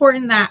it's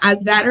important that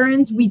as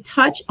veterans, we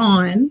touch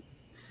on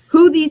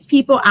who these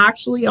people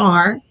actually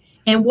are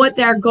and what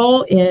their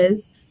goal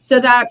is, so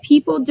that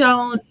people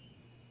don't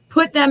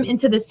put them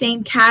into the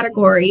same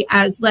category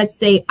as, let's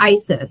say,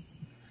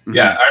 ISIS.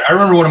 Yeah, I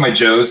remember one of my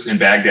Joes in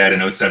Baghdad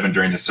in 07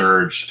 during the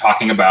surge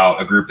talking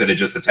about a group that had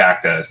just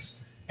attacked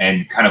us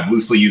and kind of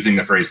loosely using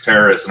the phrase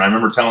terrorists. And I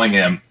remember telling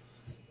him,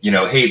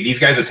 hey, these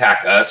guys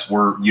attacked us.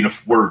 We're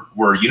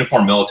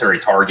uniform military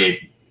target.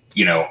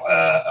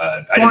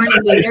 I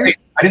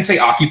didn't say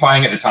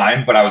occupying at the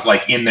time, but I was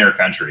like in their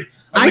country.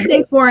 I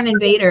say foreign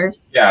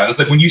invaders. Yeah, it was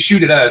like when you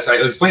shoot at us.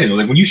 I was explaining,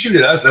 like when you shoot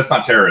at us, that's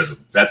not terrorism.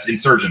 That's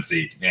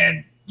insurgency,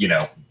 and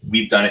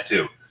we've done it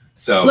too.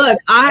 So look,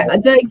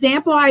 the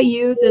example I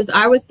use is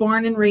I was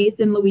born and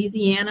raised in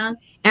Louisiana.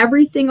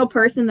 Every single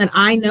person that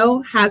I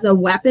know has a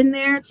weapon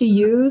there to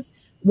use,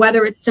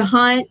 whether it's to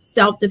hunt,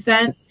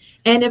 self-defense.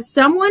 And if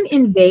someone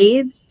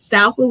invades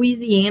South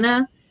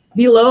Louisiana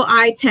below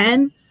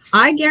I-10,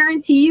 I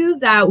guarantee you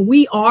that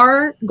we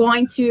are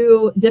going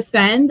to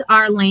defend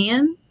our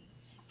land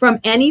from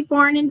any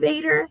foreign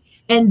invader.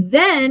 And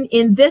then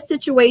in this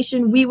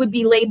situation, we would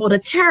be labeled a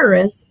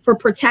terrorist for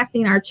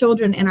protecting our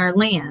children and our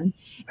land.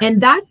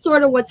 And that's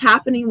sort of what's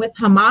happening with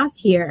Hamas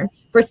here.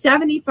 For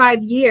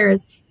 75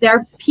 years,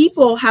 their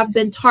people have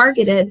been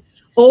targeted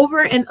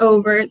over and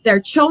over. Their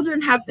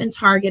children have been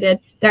targeted.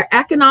 Their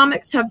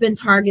economics have been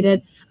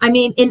targeted. I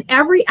mean, in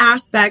every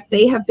aspect,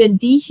 they have been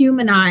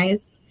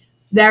dehumanized.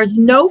 There's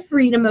no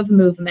freedom of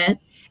movement.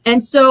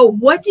 And so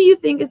what do you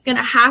think is going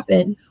to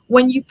happen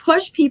when you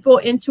push people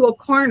into a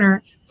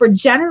corner for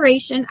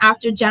generation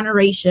after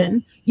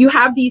generation? You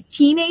have these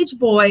teenage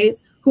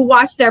boys who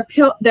watch their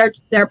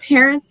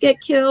parents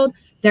get killed,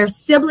 their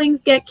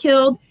siblings get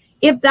killed.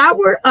 If that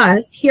were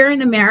us here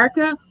in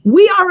America,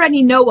 we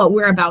already know what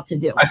we're about to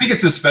do. I think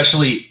that's an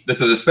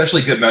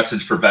especially good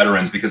message for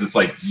veterans, because it's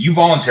like you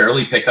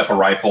voluntarily picked up a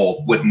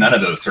rifle with none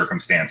of those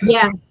circumstances.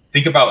 Yes.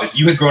 Think about if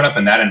you had grown up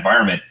in that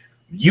environment,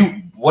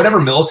 whatever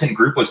militant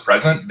group was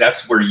present,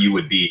 that's where you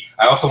would be.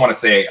 I also want to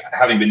say,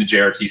 having been to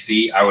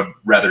JRTC, I would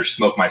rather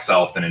smoke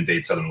myself than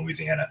invade Southern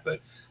Louisiana.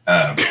 But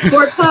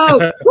Fort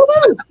Pope.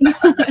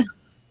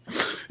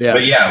 Yeah.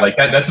 But yeah, like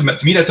to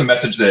me, that's a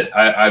message that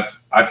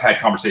I've had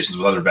conversations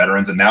with other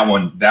veterans, and that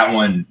one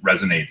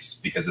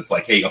resonates, because it's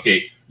like, hey,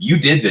 okay, you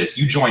did this,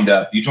 you joined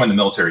the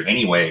military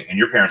anyway, and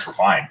your parents were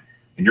fine,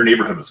 and your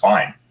neighborhood was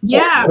fine.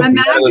 Yeah, well,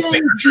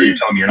 imagine you're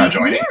telling me you're not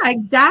joining. Yeah,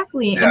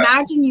 exactly. Yeah.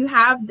 Imagine you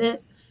have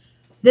this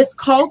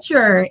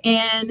culture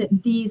and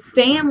these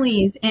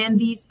families and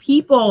these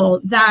people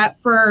that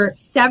for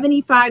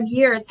 75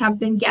 years have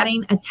been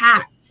getting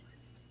attacked.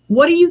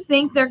 What do you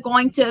think they're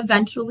going to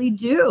eventually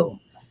do?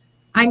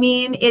 I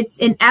mean, it's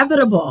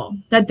inevitable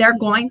that they're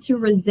going to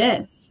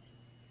resist.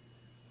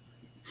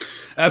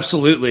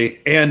 Absolutely.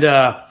 And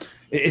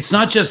it's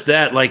not just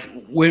that. Like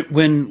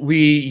when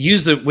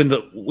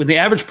the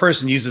average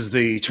person uses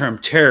the term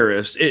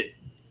terrorist,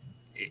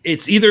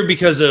 it's either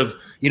because of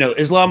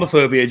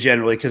Islamophobia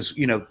generally, because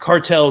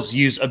cartels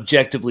use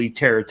objectively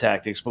terror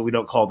tactics, but we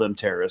don't call them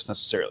terrorists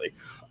necessarily.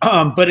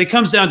 But it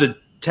comes down to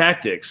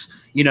tactics.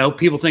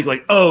 People think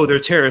like, oh, they're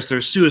terrorists,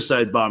 they're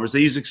suicide bombers, they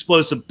use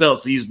explosive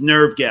belts, they use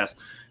nerve gas.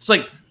 It's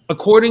like,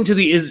 according to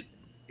the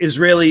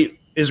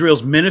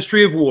Israel's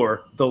Ministry of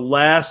War, the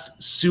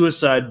last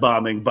suicide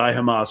bombing by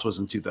Hamas was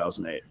in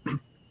 2008.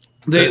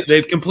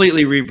 They've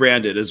completely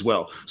rebranded as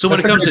well. So when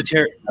it comes to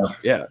terror,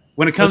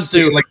 when it comes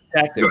to like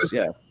tactics,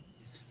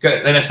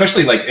 and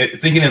especially like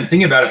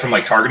thinking about it from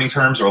like targeting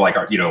terms, or like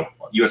our,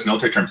 U.S.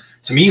 military terms,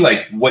 to me,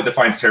 like what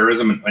defines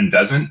terrorism and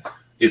doesn't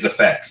is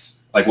effects.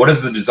 Like, what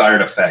is the desired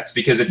effects?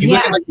 Because if you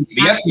look at like the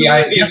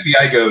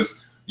FBI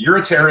goes, you're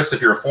a terrorist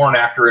if you're a foreign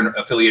actor and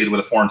affiliated with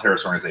a foreign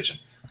terrorist organization.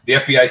 The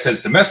FBI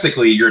says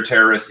domestically you're a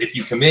terrorist if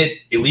you commit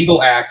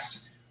illegal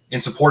acts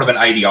in support of an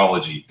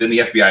ideology. Then the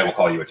FBI will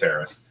call you a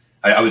terrorist.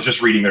 I was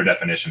just reading their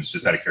definitions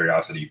just out of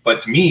curiosity. But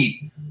to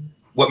me,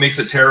 what makes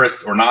a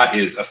terrorist or not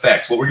is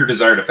effects. What were your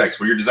desired effects?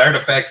 Were your desired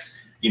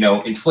effects,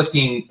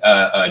 inflicting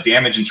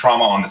damage and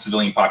trauma on the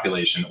civilian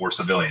population or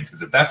civilians?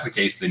 Because if that's the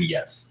case, then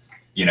yes.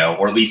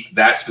 Or at least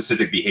that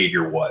specific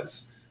behavior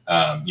was,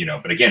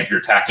 but again, if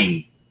you're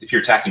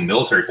attacking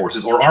military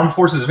forces or armed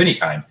forces of any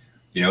kind,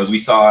 as we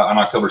saw on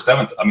October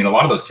 7th, I mean, a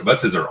lot of those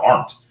kibbutzes are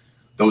armed.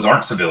 Those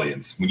aren't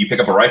civilians. When you pick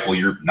up a rifle,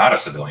 you're not a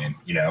civilian,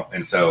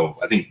 and so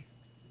I think.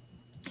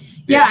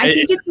 Yeah, I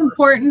think it's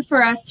important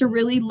for us to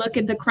really look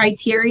at the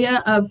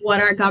criteria of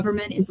what our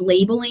government is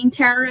labeling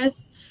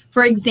terrorists.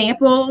 For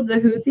example, the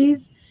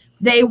Houthis,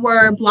 they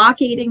were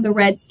blockading the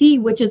Red Sea,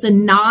 which is a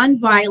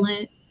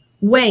non-violent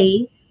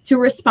way to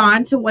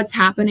respond to what's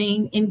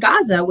happening in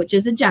Gaza, which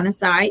is a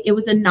genocide. It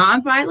was a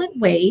nonviolent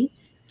way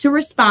to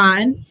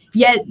respond,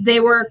 yet they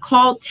were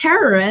called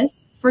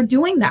terrorists for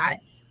doing that.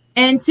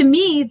 And to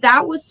me,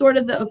 that was sort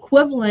of the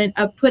equivalent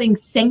of putting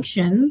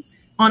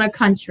sanctions on a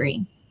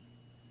country.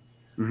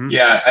 Mm-hmm.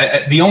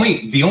 Yeah, the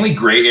only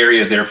gray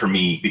area there for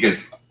me,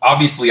 because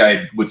obviously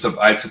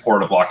I'd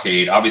support a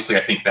blockade. Obviously,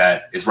 I think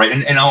that is right.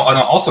 And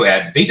I'll also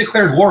add, they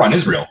declared war on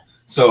Israel.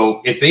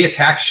 So if they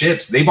attack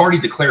ships, they've already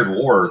declared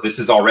war. This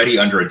is already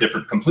under a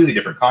completely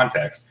different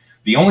context.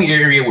 The only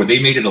area where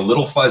they made it a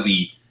little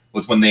fuzzy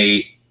was when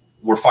they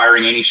were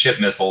firing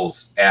anti-ship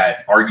missiles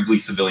at arguably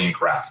civilian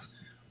craft.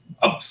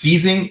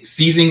 Seizing,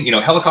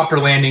 helicopter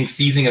landing,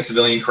 seizing a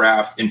civilian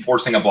craft,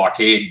 enforcing a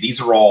blockade.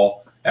 These are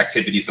all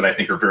activities that I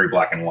think are very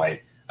black and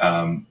white.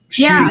 I will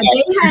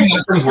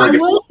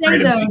say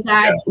though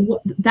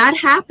that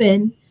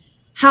happened.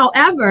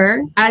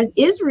 However, as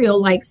Israel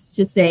likes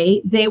to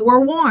say, they were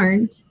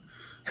warned.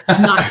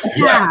 not to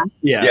pass.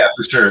 Yeah,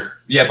 for sure.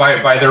 Yeah,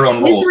 by their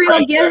own rules.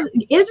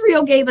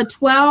 Israel gave a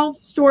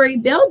 12-story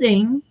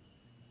building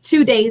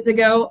 2 days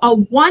ago a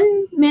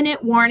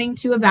 1-minute warning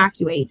to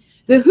evacuate.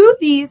 The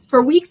Houthis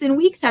for weeks and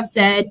weeks have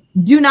said,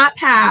 do not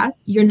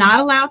pass. You're not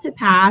allowed to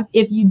pass.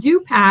 If you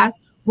do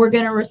pass, we're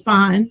going to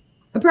respond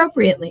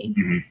appropriately.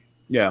 Mm-hmm.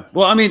 Yeah.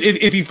 Well, I mean,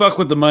 if you fuck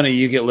with the money,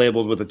 you get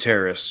labeled with a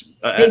terrorist.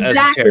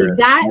 Exactly. A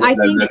terrorist. I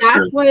think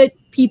that's what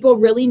people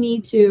really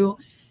need to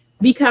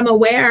become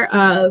aware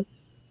of.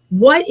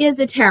 What is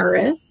a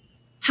terrorist?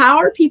 How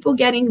are people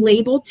getting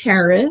labeled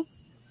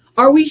terrorists?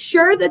 Are we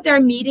sure that they're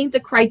meeting the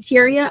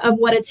criteria of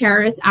what a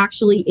terrorist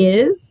actually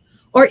is?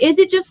 Or is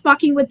it just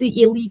fucking with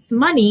the elite's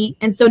money,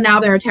 and so now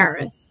they're a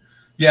terrorist?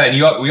 Yeah, and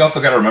we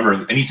also got to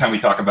remember, anytime we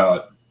talk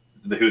about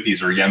the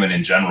Houthis or Yemen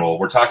in general,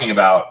 we're talking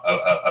about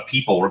a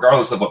people,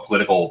 regardless of what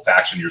political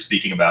faction you're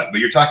speaking about,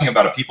 but you're talking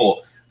about a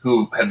people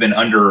who have been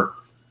under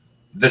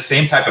the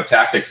same type of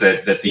tactics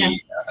that the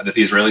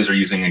Israelis are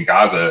using in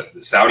Gaza, the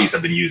Saudis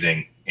have been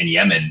using in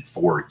Yemen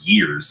for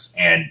years.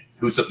 And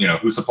who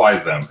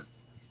supplies them?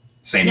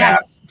 Same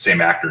mass,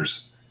 same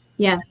actors.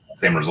 Yes.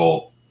 Same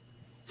result.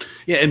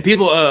 Yeah, and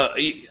people,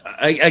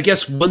 I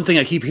guess one thing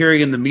I keep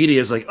hearing in the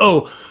media is like,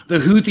 oh, the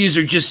Houthis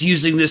are just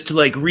using this to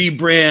like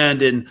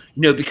rebrand and,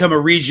 become a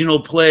regional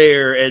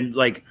player and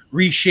like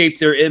reshape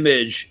their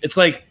image. It's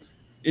like,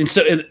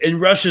 and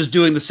Russia's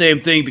doing the same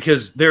thing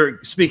because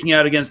they're speaking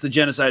out against the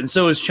genocide, and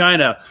so is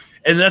China.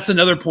 And that's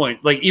another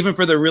point. Like, even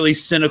for the really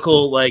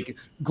cynical, like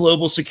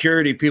global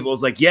security people,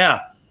 it's like, yeah,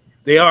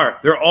 they are.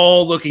 They're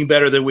all looking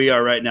better than we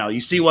are right now.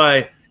 You see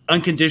why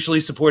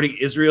unconditionally supporting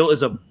Israel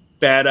is a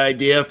bad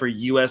idea for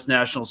U.S.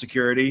 national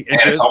security. And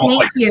it's almost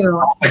Thank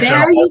you.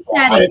 There you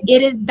said it.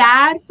 It is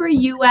bad for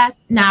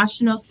U.S.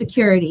 national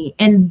security.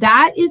 And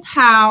that is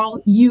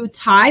how you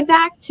tie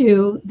back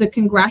to the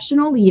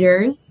congressional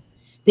leaders,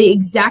 the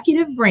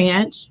executive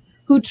branch,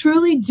 who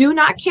truly do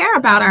not care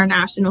about our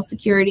national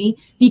security,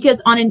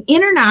 because on an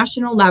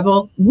international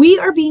level, we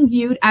are being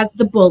viewed as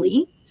the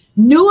bully.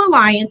 New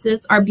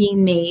alliances are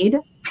being made.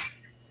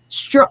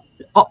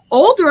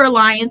 Older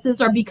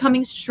alliances are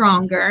becoming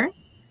stronger.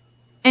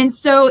 And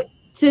so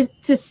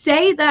to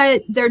say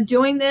that they're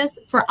doing this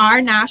for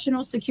our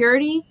national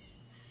security,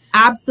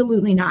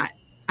 absolutely not.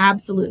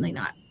 Absolutely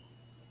not.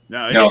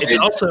 No,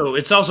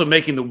 it's also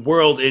making the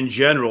world in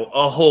general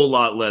a whole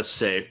lot less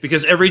safe,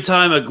 because every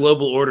time a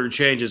global order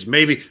changes,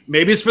 maybe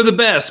it's for the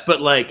best,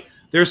 but like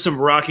there's some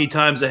rocky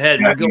times ahead.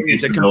 We're going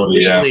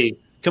into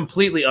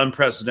completely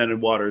unprecedented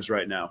waters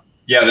right now.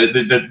 Yeah,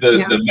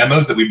 the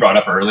memos that we brought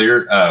up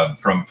earlier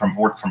from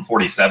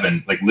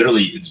 47, like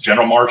literally, it's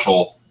General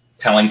Marshall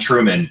telling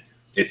Truman,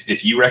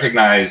 if you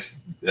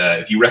recognize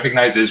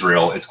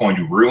Israel, it's going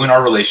to ruin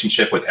our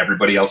relationship with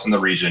everybody else in the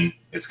region.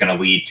 It's going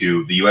to lead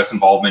to the U.S.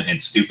 involvement in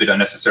stupid,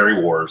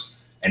 unnecessary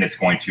wars, and it's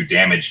going to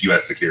damage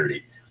U.S.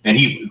 security. And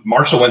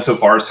Marshall went so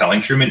far as telling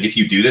Truman, if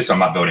you do this, I'm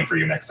not voting for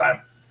you next time,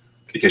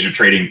 because you're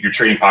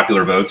trading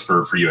popular votes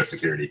for U.S.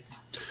 security.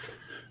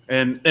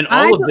 And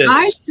all of this,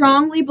 I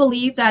strongly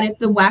believe that if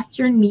the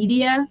Western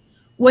media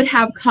would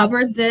have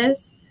covered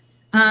this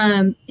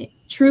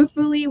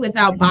truthfully,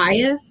 without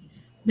bias,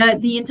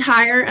 that the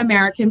entire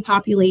American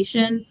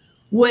population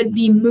would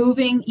be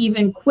moving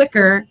even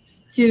quicker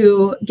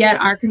to get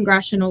our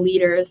congressional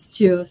leaders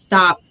to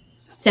stop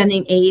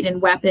sending aid and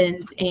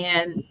weapons,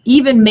 and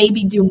even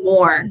maybe do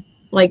more,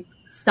 like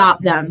stop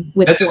them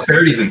with that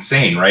disparity is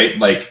insane, right?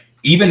 Like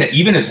even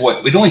as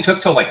what it only took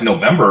till like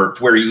November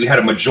where you had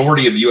a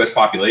majority of the U.S.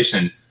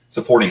 population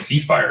supporting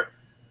ceasefire.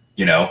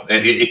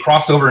 It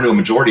crossed over into a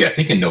majority, I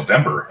think, in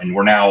November, and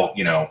we're now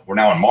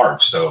in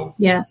March. So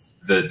yes,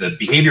 the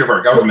behavior of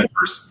our government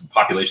versus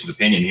population's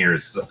opinion here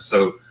is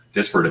so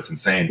disparate, it's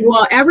insane.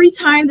 Well, every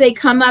time they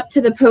come up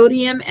to the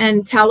podium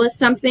and tell us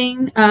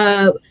something,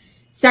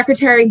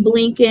 Secretary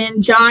Blinken,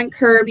 John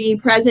Kirby,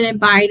 President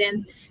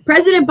Biden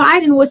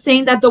was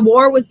saying that the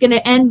war was going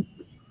to end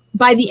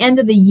by the end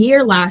of the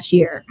year last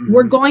year. Mm-hmm.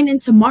 We're going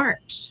into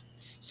March.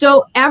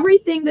 So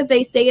everything that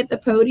they say at the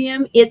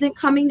podium isn't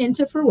coming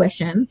into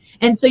fruition.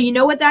 And so you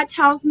know what that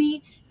tells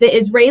me? The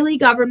Israeli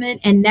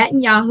government and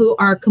Netanyahu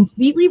are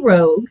completely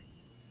rogue.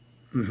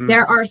 Mm-hmm.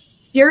 There are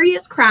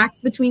serious cracks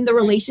between the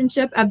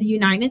relationship of the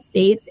United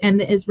States and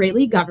the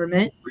Israeli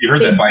government. You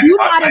heard they that do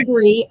not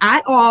agree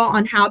at all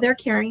on how they're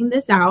carrying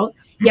this out.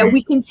 Mm-hmm. Yet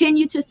we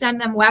continue to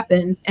send them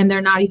weapons, and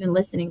they're not even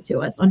listening to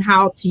us on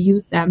how to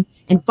use them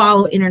and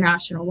follow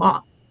international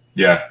law.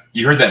 Yeah,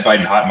 you heard that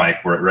Biden hot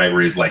mic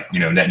where he's like,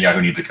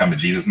 Netanyahu needs to come to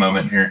Jesus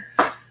moment here.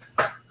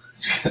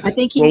 I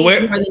think he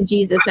needs more than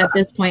Jesus at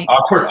this point.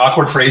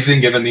 Awkward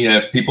phrasing given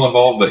the people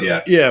involved, but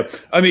yeah. Yeah,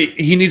 I mean,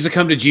 he needs to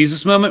come to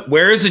Jesus moment.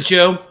 Where is it,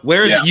 Joe?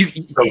 Where is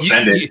it?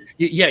 Send it.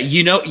 Yeah,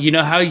 you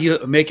know how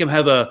you make him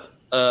have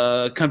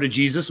a come to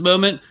Jesus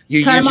moment?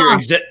 You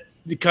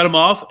cut him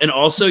off, and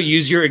also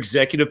use your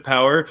executive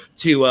power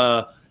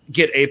to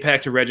get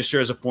AIPAC to register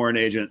as a foreign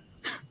agent.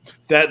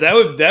 That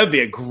would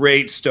be a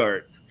great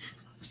start.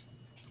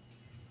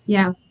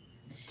 Yeah.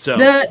 So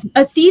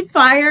a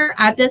ceasefire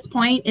at this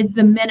point is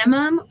the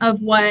minimum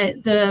of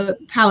what the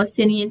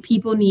Palestinian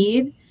people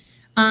need.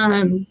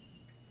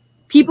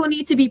 People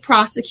need to be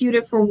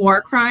prosecuted for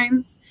war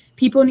crimes.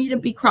 People need to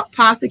be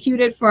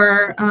prosecuted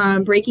for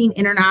breaking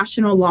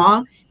international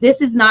law.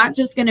 This is not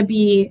just going to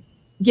be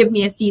give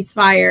me a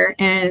ceasefire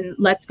and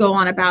let's go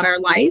on about our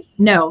life.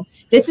 No,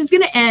 this is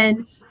going to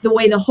end the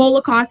way the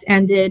Holocaust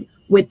ended,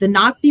 with the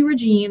Nazi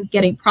regimes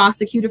getting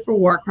prosecuted for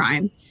war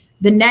crimes.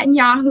 The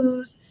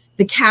Netanyahus,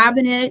 the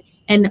cabinet,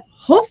 and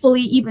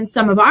hopefully even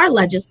some of our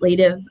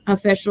legislative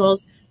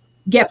officials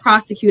get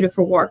prosecuted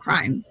for war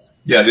crimes.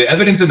 Yeah, the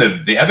evidence and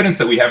the evidence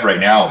that we have right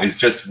now is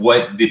just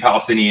what the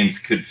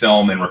Palestinians could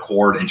film and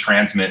record and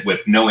transmit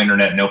with no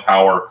internet, no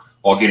power,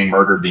 while getting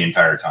murdered the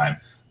entire time.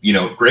 You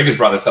know, Greg has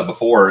brought this up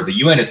before. The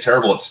UN is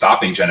terrible at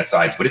stopping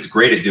genocides, but it's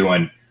great at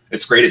doing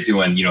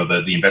you know,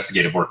 the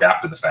investigative work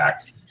after the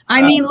fact.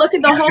 I mean, look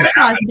at the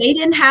Holocaust. They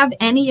didn't have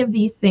any of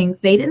these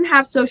things. They didn't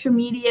have social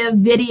media,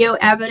 video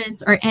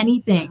evidence, or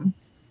anything.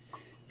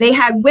 They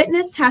had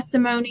witness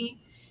testimony,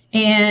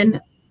 and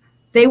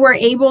they were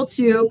able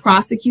to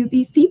prosecute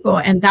these people,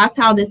 and that's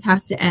how this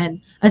has to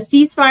end. A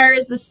ceasefire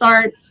is the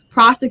start.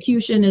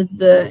 Prosecution is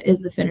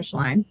the finish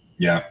line.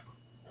 Yeah.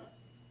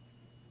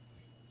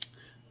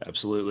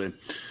 Absolutely.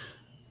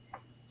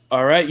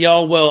 All right,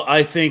 y'all. Well,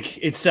 I think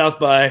it's South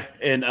by,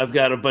 and I've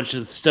got a bunch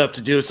of stuff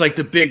to do. It's like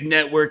the big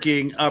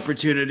networking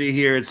opportunity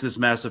here. It's this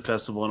massive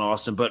festival in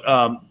Austin, but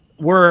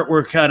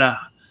we're kind of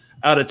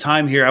out of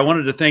time here. I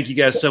wanted to thank you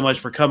guys so much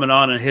for coming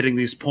on and hitting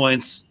these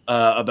points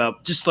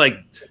about just like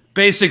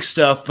basic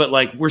stuff, but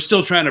like we're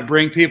still trying to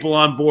bring people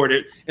on board.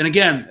 And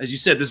again, as you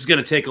said, this is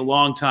going to take a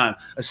long time.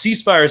 A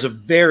ceasefire is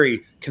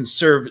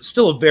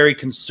still a very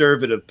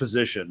conservative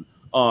position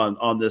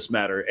on this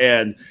matter,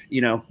 and you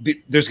know,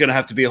 there's going to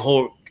have to be a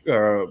whole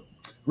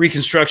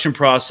reconstruction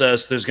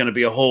process. There's going to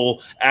be a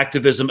whole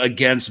activism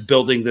against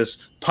building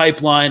this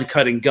pipeline,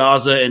 cutting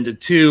Gaza into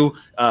two,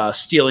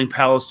 stealing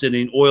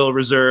Palestinian oil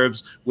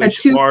reserves,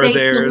 which are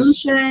theirs.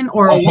 Solution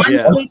or a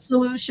one-state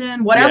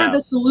solution, whatever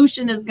the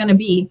solution is going to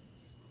be.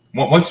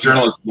 Once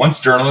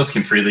journalists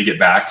can freely get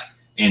back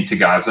into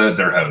Gaza,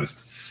 they're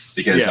hosed.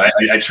 Because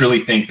I truly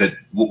think that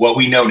what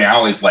we know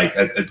now is like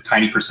a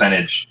tiny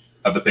percentage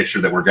of the picture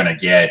that we're going to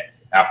get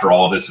after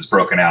all of this is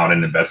broken out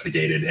and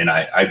investigated. And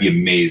I'd be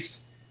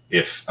amazed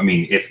if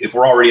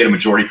we're already at a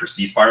majority for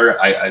ceasefire,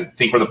 I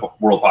think where the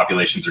world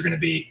populations are going to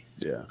be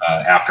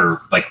after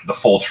like the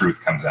full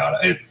truth comes out.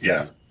 I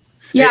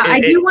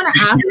do want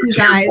to ask you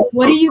guys,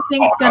 what do you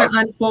think is going to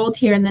unfold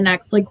here in the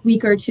next like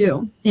week or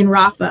two in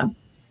Rafah?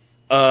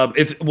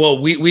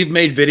 We've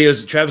made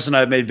videos. Travis and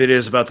I have made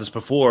videos about this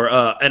before.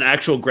 An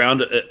actual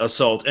ground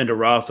assault into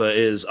Rafah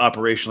is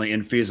operationally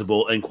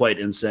infeasible and quite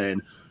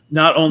insane.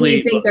 Not only do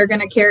you think they're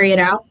going to carry it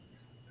out?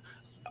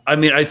 I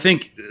mean, I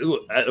think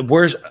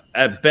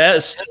at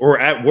best or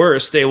at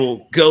worst, they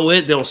will go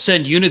in. They'll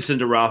send units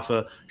into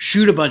Rafah,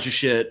 shoot a bunch of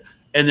shit,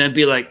 and then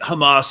be like,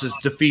 Hamas is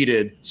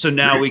defeated. So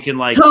now we can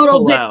like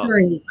total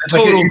victory.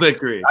 Total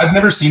victory. I've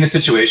never seen a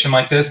situation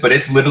like this, but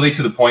it's literally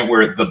to the point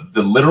where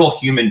the literal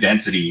human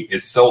density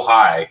is so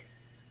high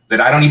that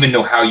I don't even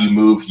know how you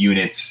move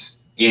units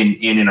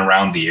in and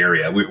around the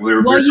area. In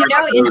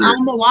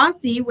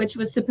Al-Mawasi, which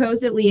was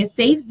supposedly a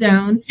safe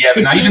zone,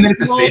 but not even that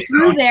it's a safe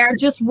zone. There,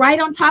 just right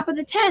on top of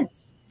the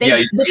tents.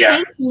 The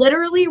tanks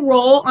literally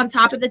roll on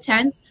top of the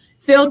tents,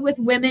 filled with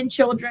women,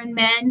 children,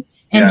 men,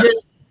 and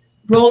just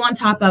roll on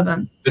top of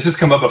them. This has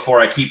come up before.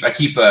 I keep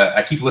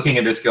looking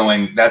at this,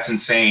 going, "That's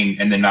insane,"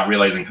 and then not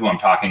realizing who I'm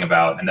talking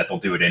about, and that they'll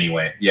do it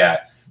anyway. Yeah,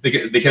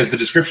 because the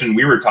description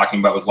we were talking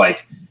about was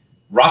like,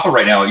 Rafah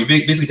right now, you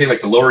basically take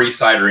like the Lower East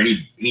Side or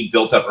any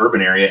built up urban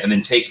area, and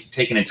then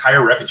take an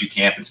entire refugee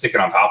camp and stick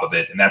it on top of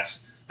it, and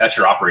that's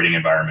your operating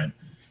environment.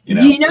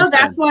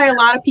 That's why a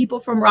lot of people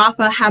from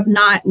Rafah have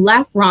not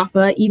left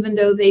Rafah, even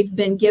though they've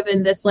been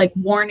given this like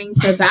warning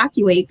to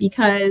evacuate,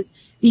 because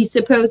these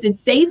supposed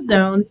safe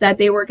zones that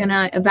they were going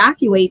to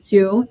evacuate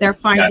to, they're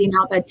finding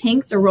out that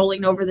tanks are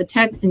rolling over the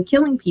tents and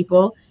killing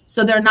people,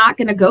 so they're not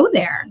going to go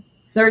there.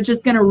 They're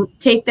just going to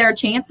take their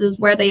chances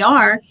where they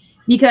are,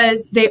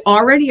 because they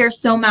already are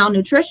so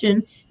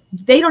malnutrition,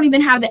 they don't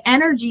even have the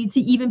energy to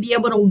even be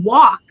able to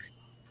walk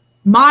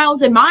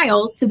miles and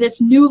miles to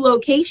this new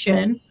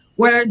location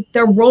where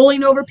they're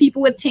rolling over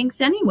people with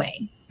tanks anyway.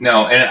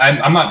 No, and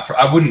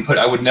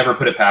I would never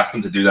put it past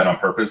them to do that on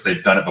purpose.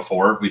 They've done it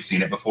before. We've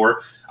seen it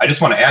before. I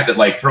just want to add that,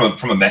 like,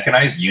 from a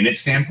mechanized unit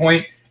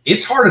standpoint,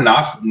 it's hard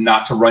enough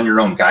not to run your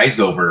own guys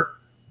over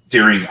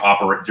during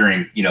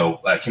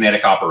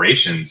kinetic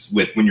operations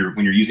when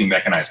you're using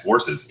mechanized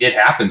forces. It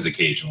happens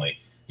occasionally.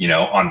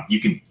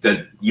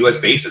 The U.S.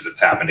 bases, it's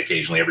happened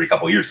occasionally. Every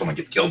couple of years, someone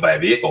gets killed by a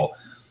vehicle.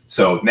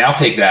 So now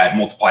take that,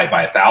 multiply it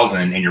by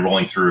 1,000, and you're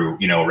rolling through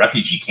a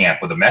refugee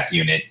camp with a mech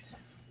unit.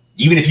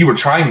 Even if you were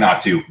trying not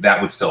to,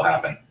 that would still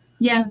happen.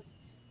 Yes,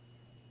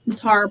 it's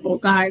horrible,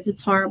 guys.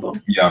 It's horrible.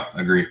 Yeah,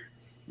 agree.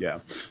 Yeah.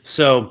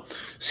 So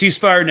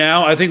ceasefire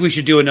now. I think we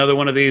should do another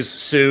one of these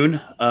soon.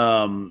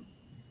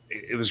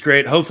 It was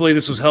great. Hopefully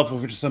this was helpful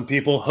for some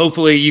people.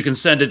 Hopefully you can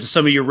send it to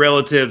some of your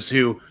relatives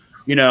who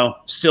you know,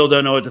 still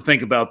don't know what to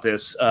think about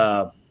this.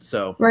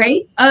 So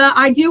right.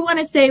 I do want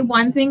to say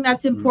one thing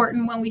that's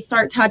important when we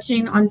start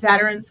touching on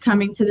veterans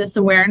coming to this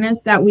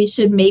awareness, that we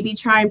should maybe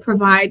try and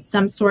provide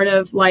some sort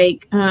of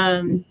like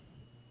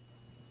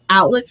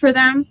outlet for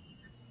them,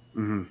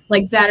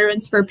 like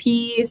Veterans for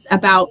Peace,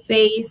 About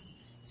Face.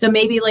 So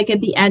maybe like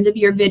at the end of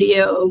your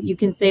video, you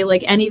can say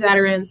like, any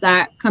veterans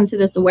that come to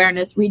this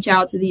awareness, reach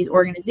out to these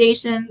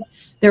organizations.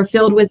 They're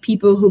filled with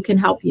people who can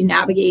help you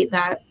navigate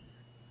that.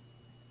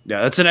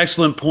 Yeah, that's an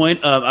excellent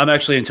point. I'm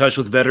actually in touch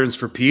with Veterans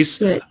for Peace.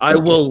 Good. I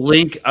will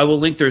link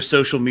their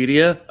social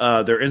media,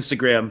 their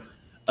Instagram,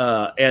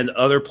 and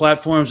other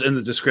platforms in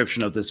the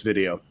description of this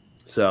video.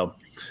 So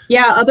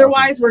yeah,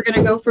 otherwise we're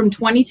gonna go from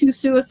 22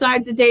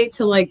 suicides a day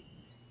to like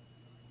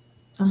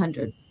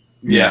 100.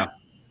 Yeah.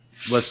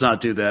 Let's not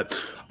do that.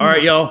 All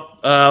right, y'all.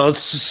 Let's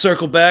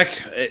circle back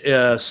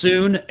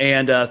soon.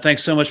 And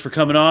thanks so much for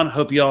coming on.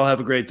 Hope you all have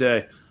a great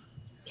day.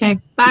 Okay.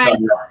 Bye.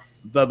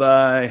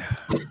 Bye-bye.